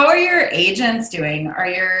 How are your agents doing? Are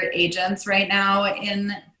your agents right now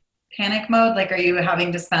in panic mode? Like, are you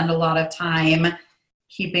having to spend a lot of time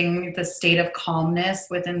keeping the state of calmness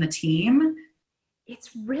within the team?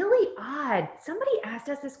 It's really odd. Somebody asked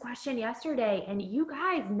us this question yesterday, and you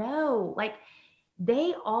guys know, like,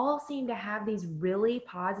 they all seem to have these really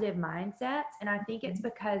positive mindsets. And I think it's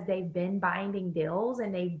because they've been binding deals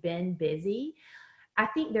and they've been busy. I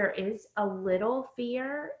think there is a little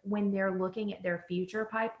fear when they're looking at their future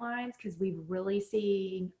pipelines, because we've really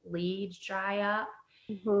seen leads dry up.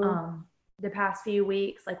 The past few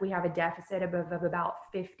weeks. Like, we have a deficit of about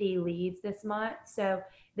 50 leads this month. So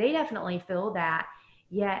they definitely feel that,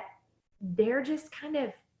 yet they're just kind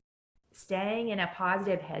of staying in a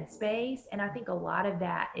positive headspace. And I think a lot of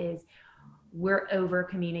that is we're over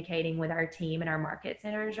communicating with our team and our market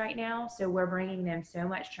centers right now. So we're bringing them so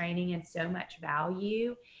much training and so much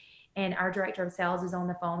value. And our director of sales is on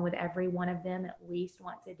the phone with every one of them at least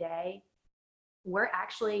once a day. We're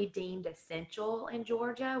actually deemed essential in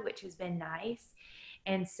Georgia, which has been nice.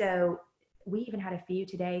 And so we even had a few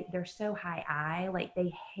today. They're so high I, like,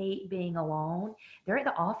 they hate being alone. They're at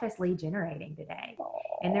the office lead generating today.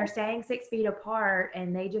 And they're staying 6 feet apart.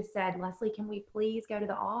 And they just said, Leslie, can we please go to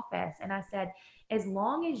the office? And I said, as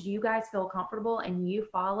long as you guys feel comfortable and you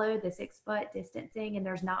follow the 6-foot distancing and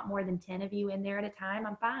there's not more than 10 of you in there at a time,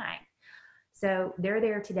 I'm fine. So they're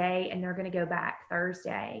there today, and they're going to go back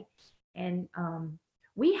Thursday. And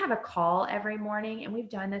we have a call every morning, and we've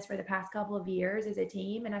done this for the past couple of years as a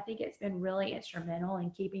team. And I think it's been really instrumental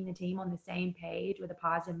in keeping the team on the same page with a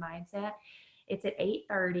positive mindset. It's at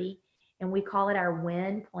 8:30, and we call it our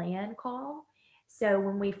win plan call. So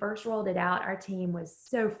when we first rolled it out, our team was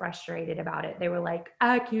so frustrated about it. They were like,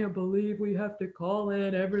 I can't believe we have to call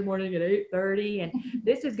in every morning at 8:30, and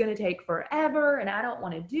this is going to take forever, and I don't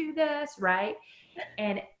want to do this, right?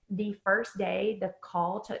 And the first day, the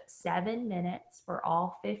call took 7 minutes for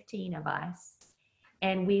all 15 of us.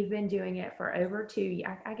 And we've been doing it for over 2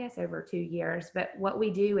 years. But what we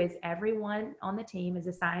do is everyone on the team is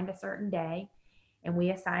assigned a certain day, and we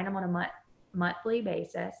assign them on a monthly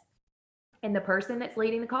basis. And the person that's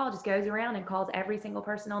leading the call just goes around and calls every single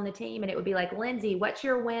person on the team. And it would be like, Lindsay, what's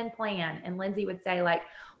your win plan? And Lindsay would say, like,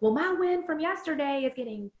 well, my win from yesterday is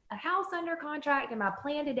getting a house under contract, and my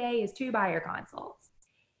plan today is 2 buyer consults.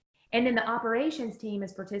 And then the operations team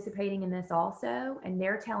is participating in this also, and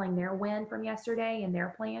they're telling their win from yesterday and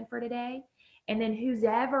their plan for today. And then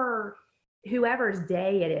whoever's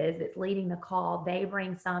day it is that's leading the call, they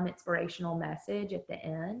bring some inspirational message at the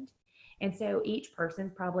end. And so each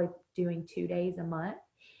person's probably doing 2 days a month.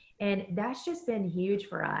 And that's just been huge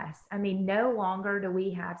for us. I mean, no longer do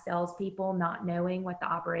we have salespeople not knowing what the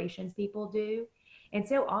operations people do. And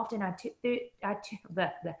so often I'm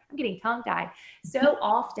getting tongue-tied. So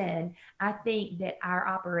often I think that our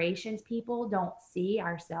operations people don't see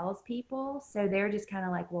our salespeople. So they're just kind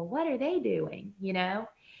of like, well, what are they doing? You know?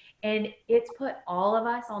 And it's put all of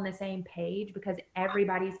us on the same page because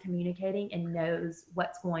everybody's communicating and knows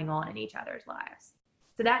what's going on in each other's lives.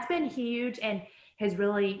 So that's been huge and has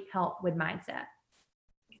really helped with mindset.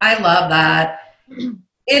 I love that.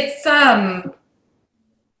 It's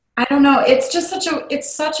I don't know. It's just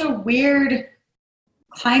such a weird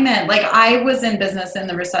climate. Like, I was in business in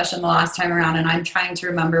the recession the last time around, and I'm trying to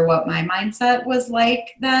remember what my mindset was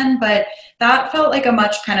like then, but that felt like a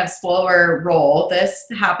much kind of slower roll. This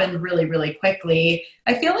happened really, really quickly.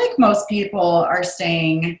 I feel like most people are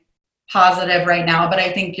staying positive right now, but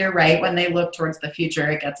I think you're right. When they look towards the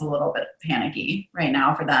future, it gets a little bit panicky right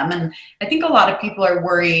now for them. And I think a lot of people are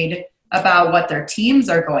worried about what their teams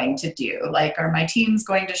are going to do. Like, are my teams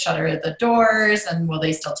going to shutter the doors, and will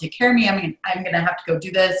they still take care of me? I mean, I'm going to have to go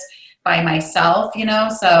do this by myself, you know?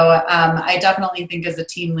 So I definitely think as a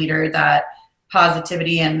team leader that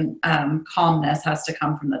positivity and calmness has to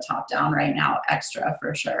come from the top down right now, extra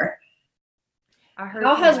for sure.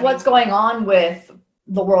 How has what's going on with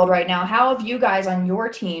the world right now. How have you guys on your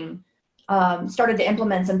team started to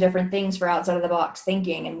implement some different things for outside of the box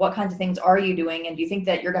thinking, and what kinds of things are you doing? And do you think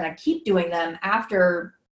that you're going to keep doing them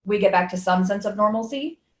after we get back to some sense of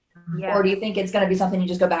normalcy? Yeah. Or do you think it's going to be something you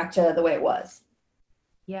just go back to the way it was?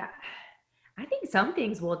 Yeah. I think some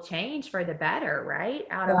things will change for the better, right?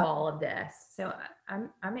 Out of all of this. So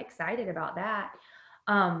I'm excited about that.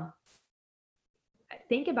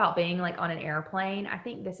 Think about being like on an airplane. I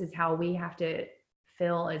think this is how we have to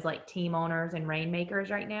feel as like team owners and rainmakers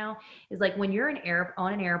right now, is like when you're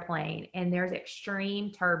on an airplane and there's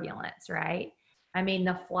extreme turbulence, right? I mean,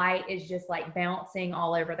 the flight is just like bouncing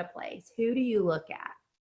all over the place. Who do you look at?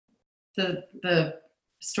 The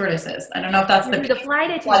stewardesses. I don't know if that's the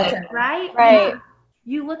flight attendant, right? Right. Yeah.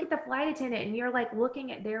 You look at the flight attendant and you're like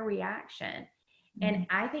looking at their reaction. And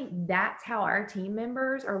I think that's how our team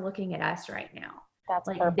members are looking at us right now. That's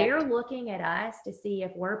like perfect. They're looking at us to see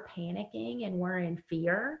if we're panicking and we're in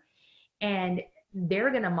fear, and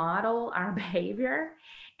they're going to model our behavior.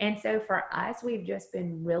 And so for us, we've just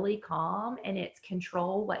been really calm, and it's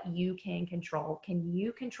control what you can control. Can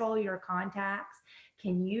you control your contacts?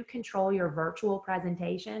 Can you control your virtual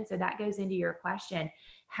presentation? So that goes into your question.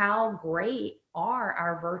 How great are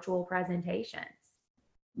our virtual presentations?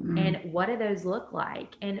 And what do those look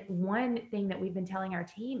like? And one thing that we've been telling our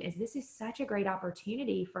team is this is such a great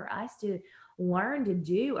opportunity for us to learn to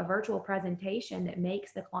do a virtual presentation that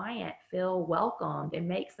makes the client feel welcomed and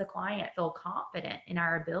makes the client feel confident in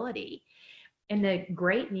our ability. And the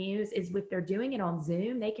great news is if they're doing it on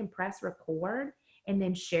Zoom, they can press record and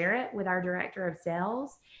then share it with our director of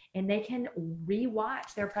sales, and they can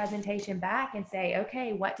rewatch their presentation back and say,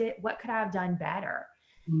 okay, what could I have done better?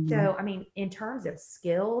 So, I mean, in terms of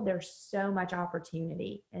skill, there's so much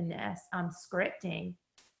opportunity in this. Scripting,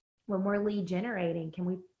 when we're lead generating, can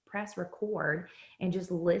we press record and just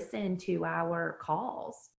listen to our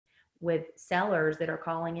calls with sellers that are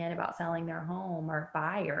calling in about selling their home, or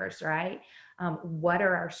buyers, right? What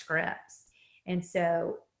are our scripts?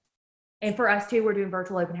 And for us too, we're doing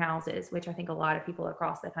virtual open houses, which I think a lot of people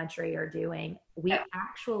across the country are doing. We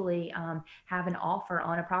actually have an offer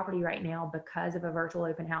on a property right now because of a virtual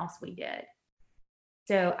open house we did.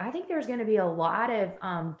 So I think there's going to be a lot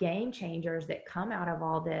of game changers that come out of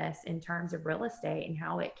all this in terms of real estate and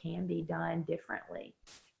how it can be done differently.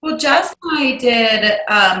 Well, Jess and I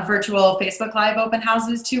did virtual Facebook Live open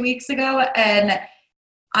houses 2 weeks ago, and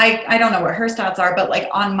I don't know what her stats are, but like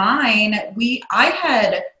on mine, I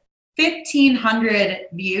had 1,500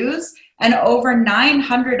 views, and over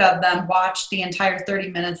 900 of them watched the entire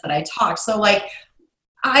 30 minutes that I talked. So like,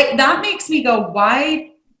 that makes me go,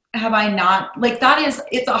 why have I not, like,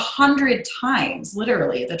 it's 100 times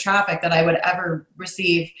literally the traffic that I would ever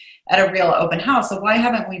receive at a real open house. So why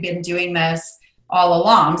haven't we been doing this all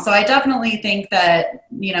along? So I definitely think that,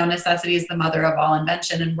 necessity is the mother of all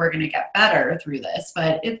invention, and we're going to get better through this,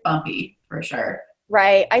 but it's bumpy for sure.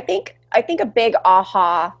 Right. I think a big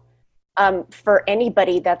aha for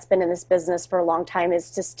anybody that's been in this business for a long time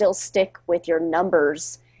is to still stick with your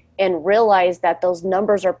numbers and realize that those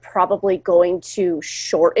numbers are probably going to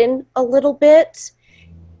shorten a little bit,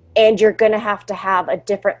 and you're going to have a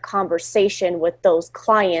different conversation with those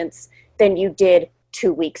clients than you did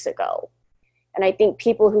 2 weeks ago. And I think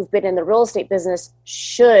people who've been in the real estate business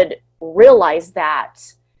should realize that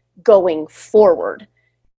going forward.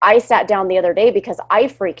 I sat down the other day because I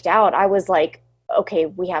freaked out. I was like, okay,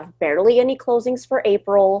 we have barely any closings for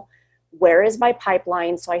April. Where is my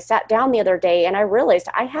pipeline? So I sat down the other day and I realized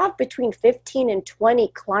I have between 15 and 20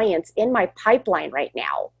 clients in my pipeline right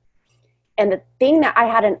now. And the thing that I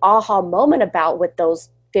had an aha moment about with those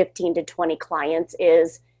 15 to 20 clients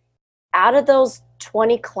is, out of those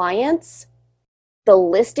 20 clients, the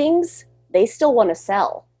listings, they still want to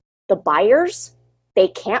sell. The buyers, they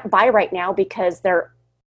can't buy right now because they're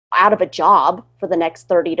out of a job for the next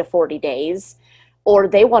 30 to 40 days, or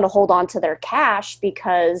they want to hold on to their cash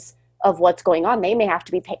because of what's going on. They may have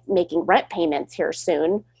to be making rent payments here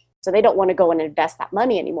soon, so they don't want to go and invest that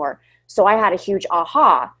money anymore. So I had a huge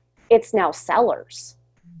aha. It's now sellers.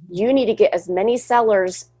 You need to get as many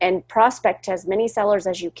sellers and prospect to as many sellers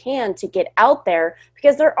as you can to get out there,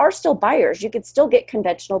 because there are still buyers. You could still get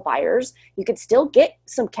conventional buyers. You could still get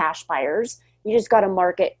some cash buyers. You just got to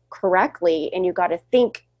market correctly, and you got to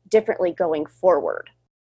think differently going forward,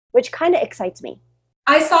 which kind of excites me.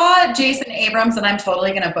 I saw Jason Abrams, and I'm totally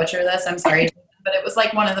going to butcher this. I'm sorry, but it was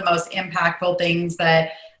like one of the most impactful things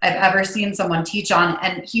that I've ever seen someone teach on.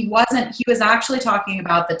 And he was actually talking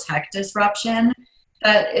about the tech disruption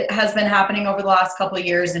that has been happening over the last couple of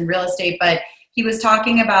years in real estate, but he was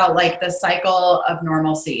talking about like the cycle of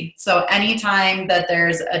normalcy. So anytime that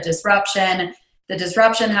there's a disruption, the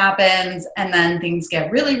disruption happens, and then things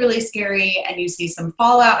get really, really scary, and you see some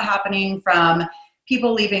fallout happening from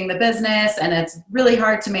people leaving the business, and it's really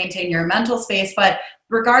hard to maintain your mental space. But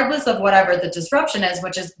regardless of whatever the disruption is,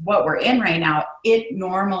 which is what we're in right now, it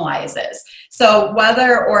normalizes. So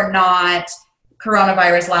whether or not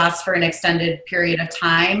coronavirus lasts for an extended period of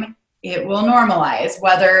time, it will normalize.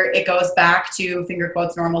 Whether it goes back to finger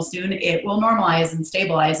quotes normal soon, it will normalize and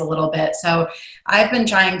stabilize a little bit. So I've been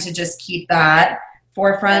trying to just keep that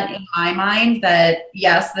forefront in my mind that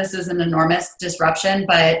yes, this is an enormous disruption,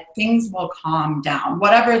 but things will calm down.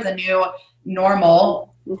 Whatever the new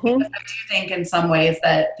normal, because I do think in some ways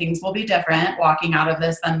that things will be different walking out of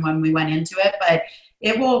this than when we went into it, but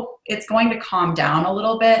it's going to calm down a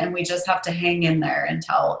little bit, and we just have to hang in there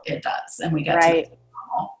until it does and we get to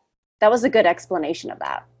normal. That was a good explanation of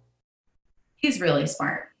that. He's really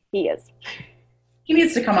smart. He is. He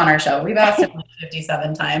needs to come on our show. We've asked him like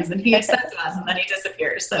 57 times, and he says us, and then he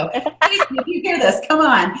disappears. So please, if you hear this, come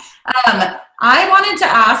on. I wanted to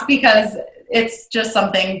ask because it's just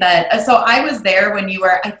something that, so I was there when you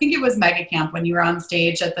were, I think it was Mega Camp, when you were on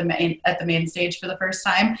stage at the main stage for the first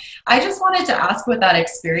time. I just wanted to ask what that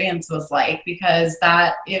experience was like, because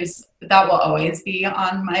that will always be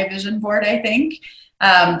on my vision board, I think.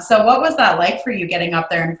 So what was that like for you, getting up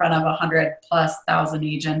there in front of 100,000+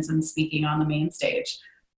 agents and speaking on the main stage?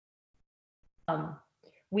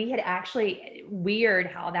 We had actually, weird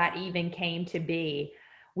how that even came to be.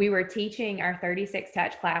 We were teaching our 36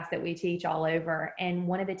 touch class that we teach all over, and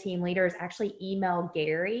one of the team leaders actually emailed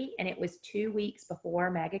Gary, and it was 2 weeks before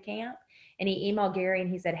Mega Camp. And he emailed Gary and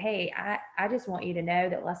he said, hey, I just want you to know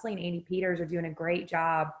that Leslie and Andy Peters are doing a great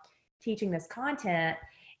job teaching this content.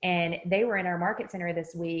 And they were in our market center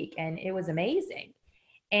this week, and it was amazing.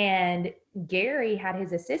 And Gary had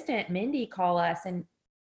his assistant, Mindy, call us, and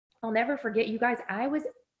I'll never forget, you guys, I was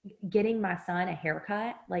getting my son a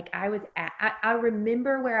haircut. Like I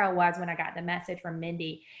remember where I was when I got the message from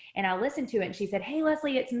Mindy, and I listened to it, and she said, hey,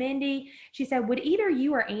 Leslie, it's Mindy. She said, would either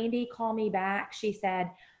you or Andy call me back? She said,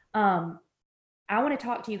 I want to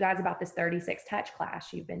talk to you guys about this 36 touch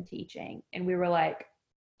class you've been teaching. And we were like,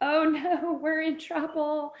 oh no, we're in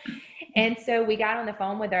trouble. And so we got on the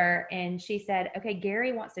phone with her, and she said, okay,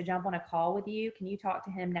 Gary wants to jump on a call with you. Can you talk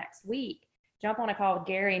to him next week? Jump on a call with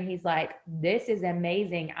Gary. And he's like, this is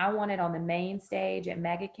amazing. I want it on the main stage at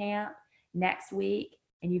Mega Camp next week,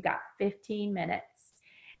 and you've got 15 minutes.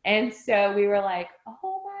 And so we were like,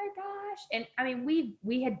 oh my gosh. And I mean,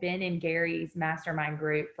 we had been in Gary's mastermind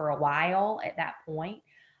group for a while at that point.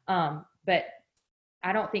 But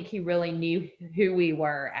I don't think he really knew who we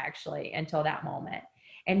were actually until that moment.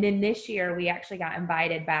 And then this year we actually got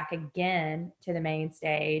invited back again to the main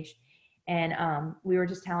stage, and we were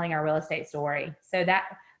just telling our real estate story. So that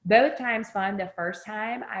both times fun. The first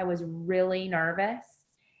time I was really nervous,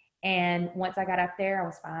 and once I got up there, I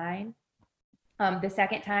was fine. The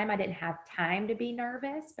second time I didn't have time to be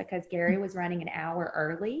nervous because Gary was running an hour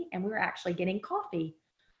early, and we were actually getting coffee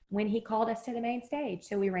when he called us to the main stage.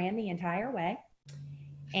 So we ran the entire way.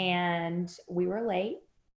 And we were late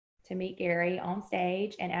to meet Gary on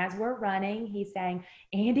stage. And as we're running, he's saying,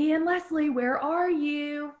 Andy and Leslie, where are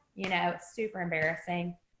you? You know, it's super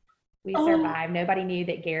embarrassing. We survived. Nobody knew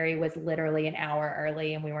that Gary was literally an hour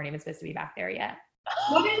early, and we weren't even supposed to be back there yet.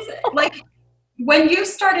 What is it? Like, when you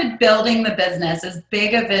started building the business, as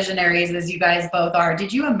big of visionaries as you guys both are,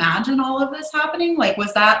 did you imagine all of this happening? Like,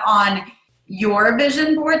 was that on your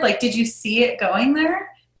vision board? Like, did you see it going there?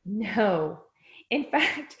 No. In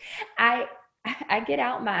fact, I get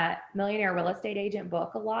out my Millionaire Real Estate Agent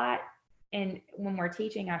book a lot. And when we're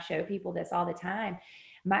teaching, I show people this all the time.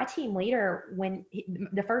 My team leader,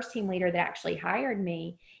 the first team leader that actually hired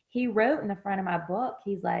me, he wrote in the front of my book,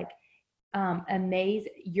 he's like,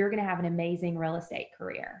 you're going to have an amazing real estate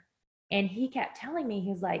career. And he kept telling me,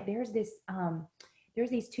 he's like, there's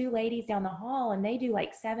these two ladies down the hall, and they do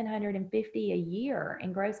like $750 a year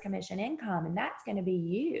in gross commission income. And that's going to be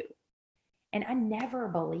you. And I never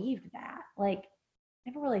believed that, like,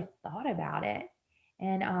 never really thought about it.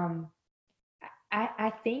 And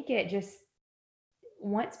I think it just,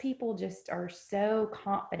 once people just are so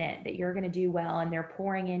confident that you're going to do well, and they're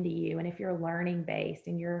pouring into you, and if you're learning based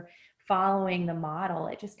and you're following the model,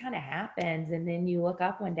 it just kind of happens. And then you look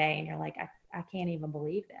up one day and you're like, I can't even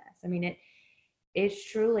believe this. I mean,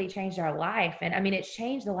 it's truly changed our life. And I mean, it's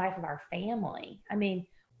changed the life of our family. I mean,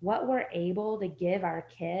 what we're able to give our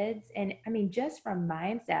kids. And I mean, just from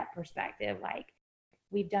mindset perspective, like,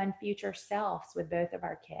 we've done future selves with both of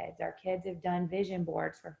our kids. Our kids have done vision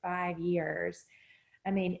boards for 5 years.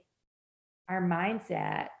 I mean, our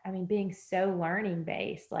mindset, I mean, being so learning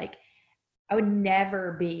based, like, I would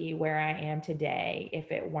never be where I am today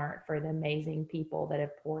if it weren't for the amazing people that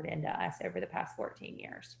have poured into us over the past 14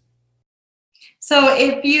 years. So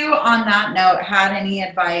if you, on that note, had any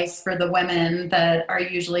advice for the women that are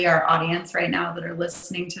usually our audience right now that are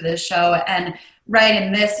listening to this show and right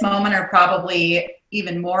in this moment are probably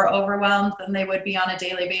even more overwhelmed than they would be on a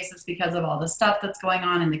daily basis because of all the stuff that's going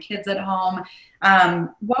on and the kids at home,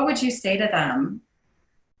 what would you say to them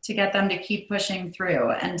to get them to keep pushing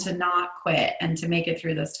through and to not quit and to make it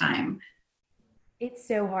through this time? It's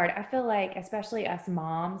so hard. I feel like, especially us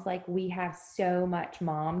moms, like we have so much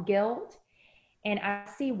mom guilt. And I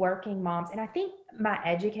see working moms, and I think my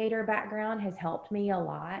educator background has helped me a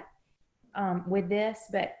lot with this,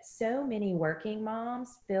 but so many working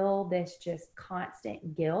moms feel this just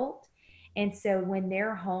constant guilt. And so when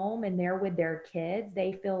they're home and they're with their kids,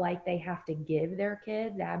 they feel like they have to give their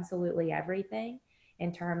kids absolutely everything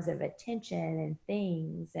in terms of attention and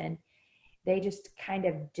things. And they just kind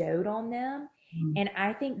of dote on them. Mm-hmm. And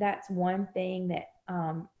I think that's one thing that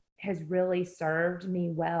has really served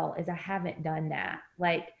me well is I haven't done that.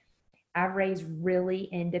 Like I've raised really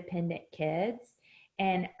independent kids.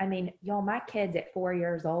 And I mean, y'all, my kids at 4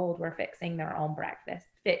 years old were fixing their own breakfast.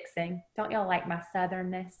 Don't y'all like my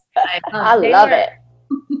southernness? I love it.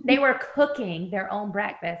 They were cooking their own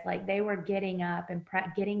breakfast. Like they were getting up and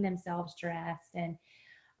getting themselves dressed. And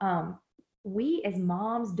we as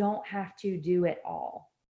moms don't have to do it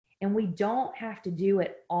all. And we don't have to do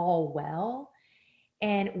it all well.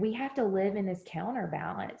 And we have to live in this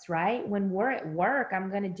counterbalance, right? When we're at work, I'm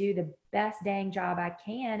going to do the best dang job I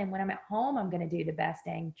can. And when I'm at home, I'm going to do the best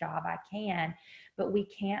dang job I can. But we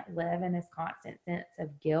can't live in this constant sense of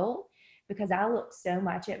guilt because I look so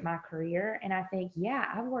much at my career and I think, yeah,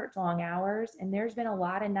 I've worked long hours and there's been a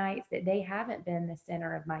lot of nights that they haven't been the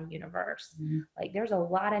center of my universe. Mm-hmm. Like there's a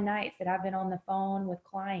lot of nights that I've been on the phone with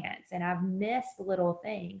clients and I've missed little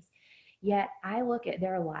things. Yet I look at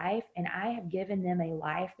their life and I have given them a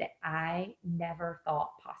life that I never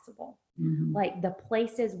thought possible. Mm-hmm. Like the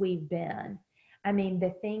places we've been, I mean,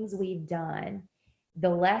 the things we've done,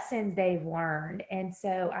 the lessons they've learned. And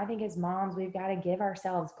so I think as moms, we've got to give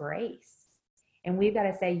ourselves grace and we've got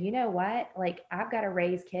to say, you know what, like I've got to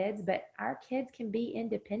raise kids, but our kids can be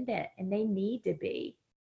independent and they need to be.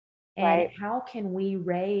 And right. How can we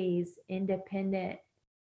raise independent,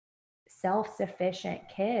 self-sufficient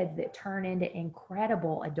kids that turn into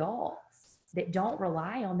incredible adults that don't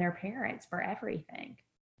rely on their parents for everything?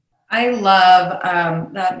 I love,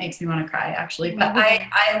 that makes me want to cry actually, but I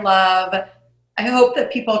hope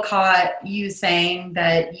that people caught you saying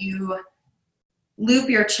that you loop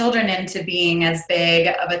your children into being as big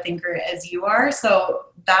of a thinker as you are. So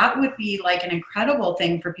that would be like an incredible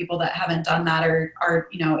thing for people that haven't done that or are,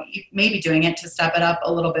 you know, maybe doing it to step it up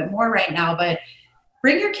a little bit more right now, but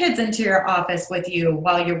bring your kids into your office with you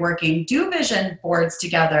while you're working. Do vision boards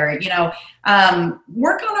together. You know,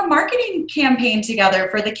 work on a marketing campaign together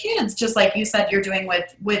for the kids, just like you said you're doing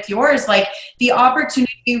with yours. Like the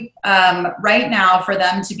opportunity right now for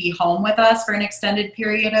them to be home with us for an extended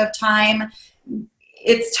period of time.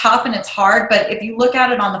 It's tough and it's hard, but if you look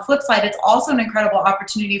at it on the flip side, it's also an incredible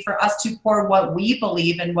opportunity for us to pour what we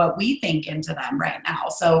believe and what we think into them right now.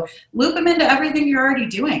 So loop them into everything you're already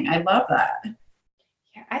doing. I love that.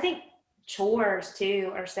 I think chores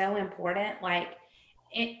too are so important. Like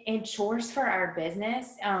in chores for our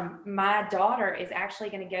business, my daughter is actually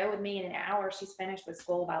going to go with me in an hour. She's finished with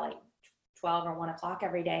school by like 12 or 1 o'clock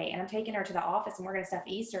every day. And I'm taking her to the office and we're going to stuff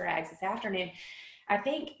Easter eggs this afternoon. I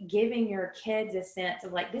think giving your kids a sense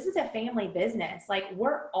of like, this is a family business. Like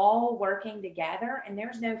we're all working together and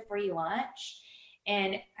there's no free lunch.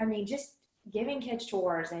 And I mean, just giving kids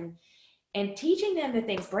chores and teaching them the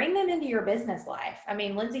things, bring them into your business life. I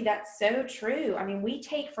mean, Lindsay, that's so true. I mean, we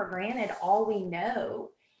take for granted all we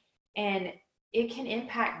know and it can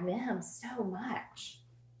impact them so much.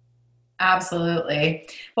 Absolutely.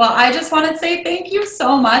 Well, I just want to say thank you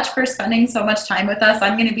so much for spending so much time with us.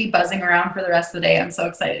 I'm going to be buzzing around for the rest of the day. I'm so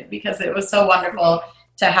excited because it was so wonderful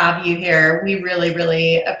to have you here. We really,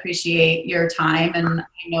 really appreciate your time. And I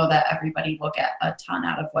know that everybody will get a ton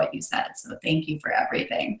out of what you said. So thank you for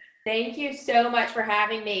everything. Thank you so much for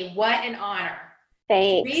having me. What an honor.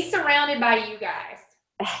 Thanks. Be surrounded by you guys.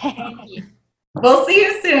 Thank you. We'll see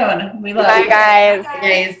you soon. We love you. Bye, guys. Bye,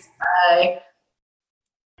 guys. Bye.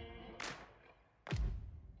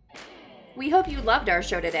 We hope you loved our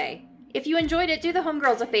show today. If you enjoyed it, do the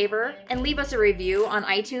homegirls a favor and leave us a review on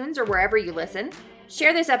iTunes or wherever you listen.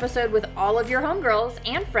 Share this episode with all of your homegirls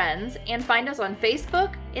and friends and find us on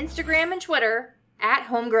Facebook, Instagram, and Twitter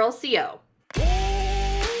 @HomegirlsCO.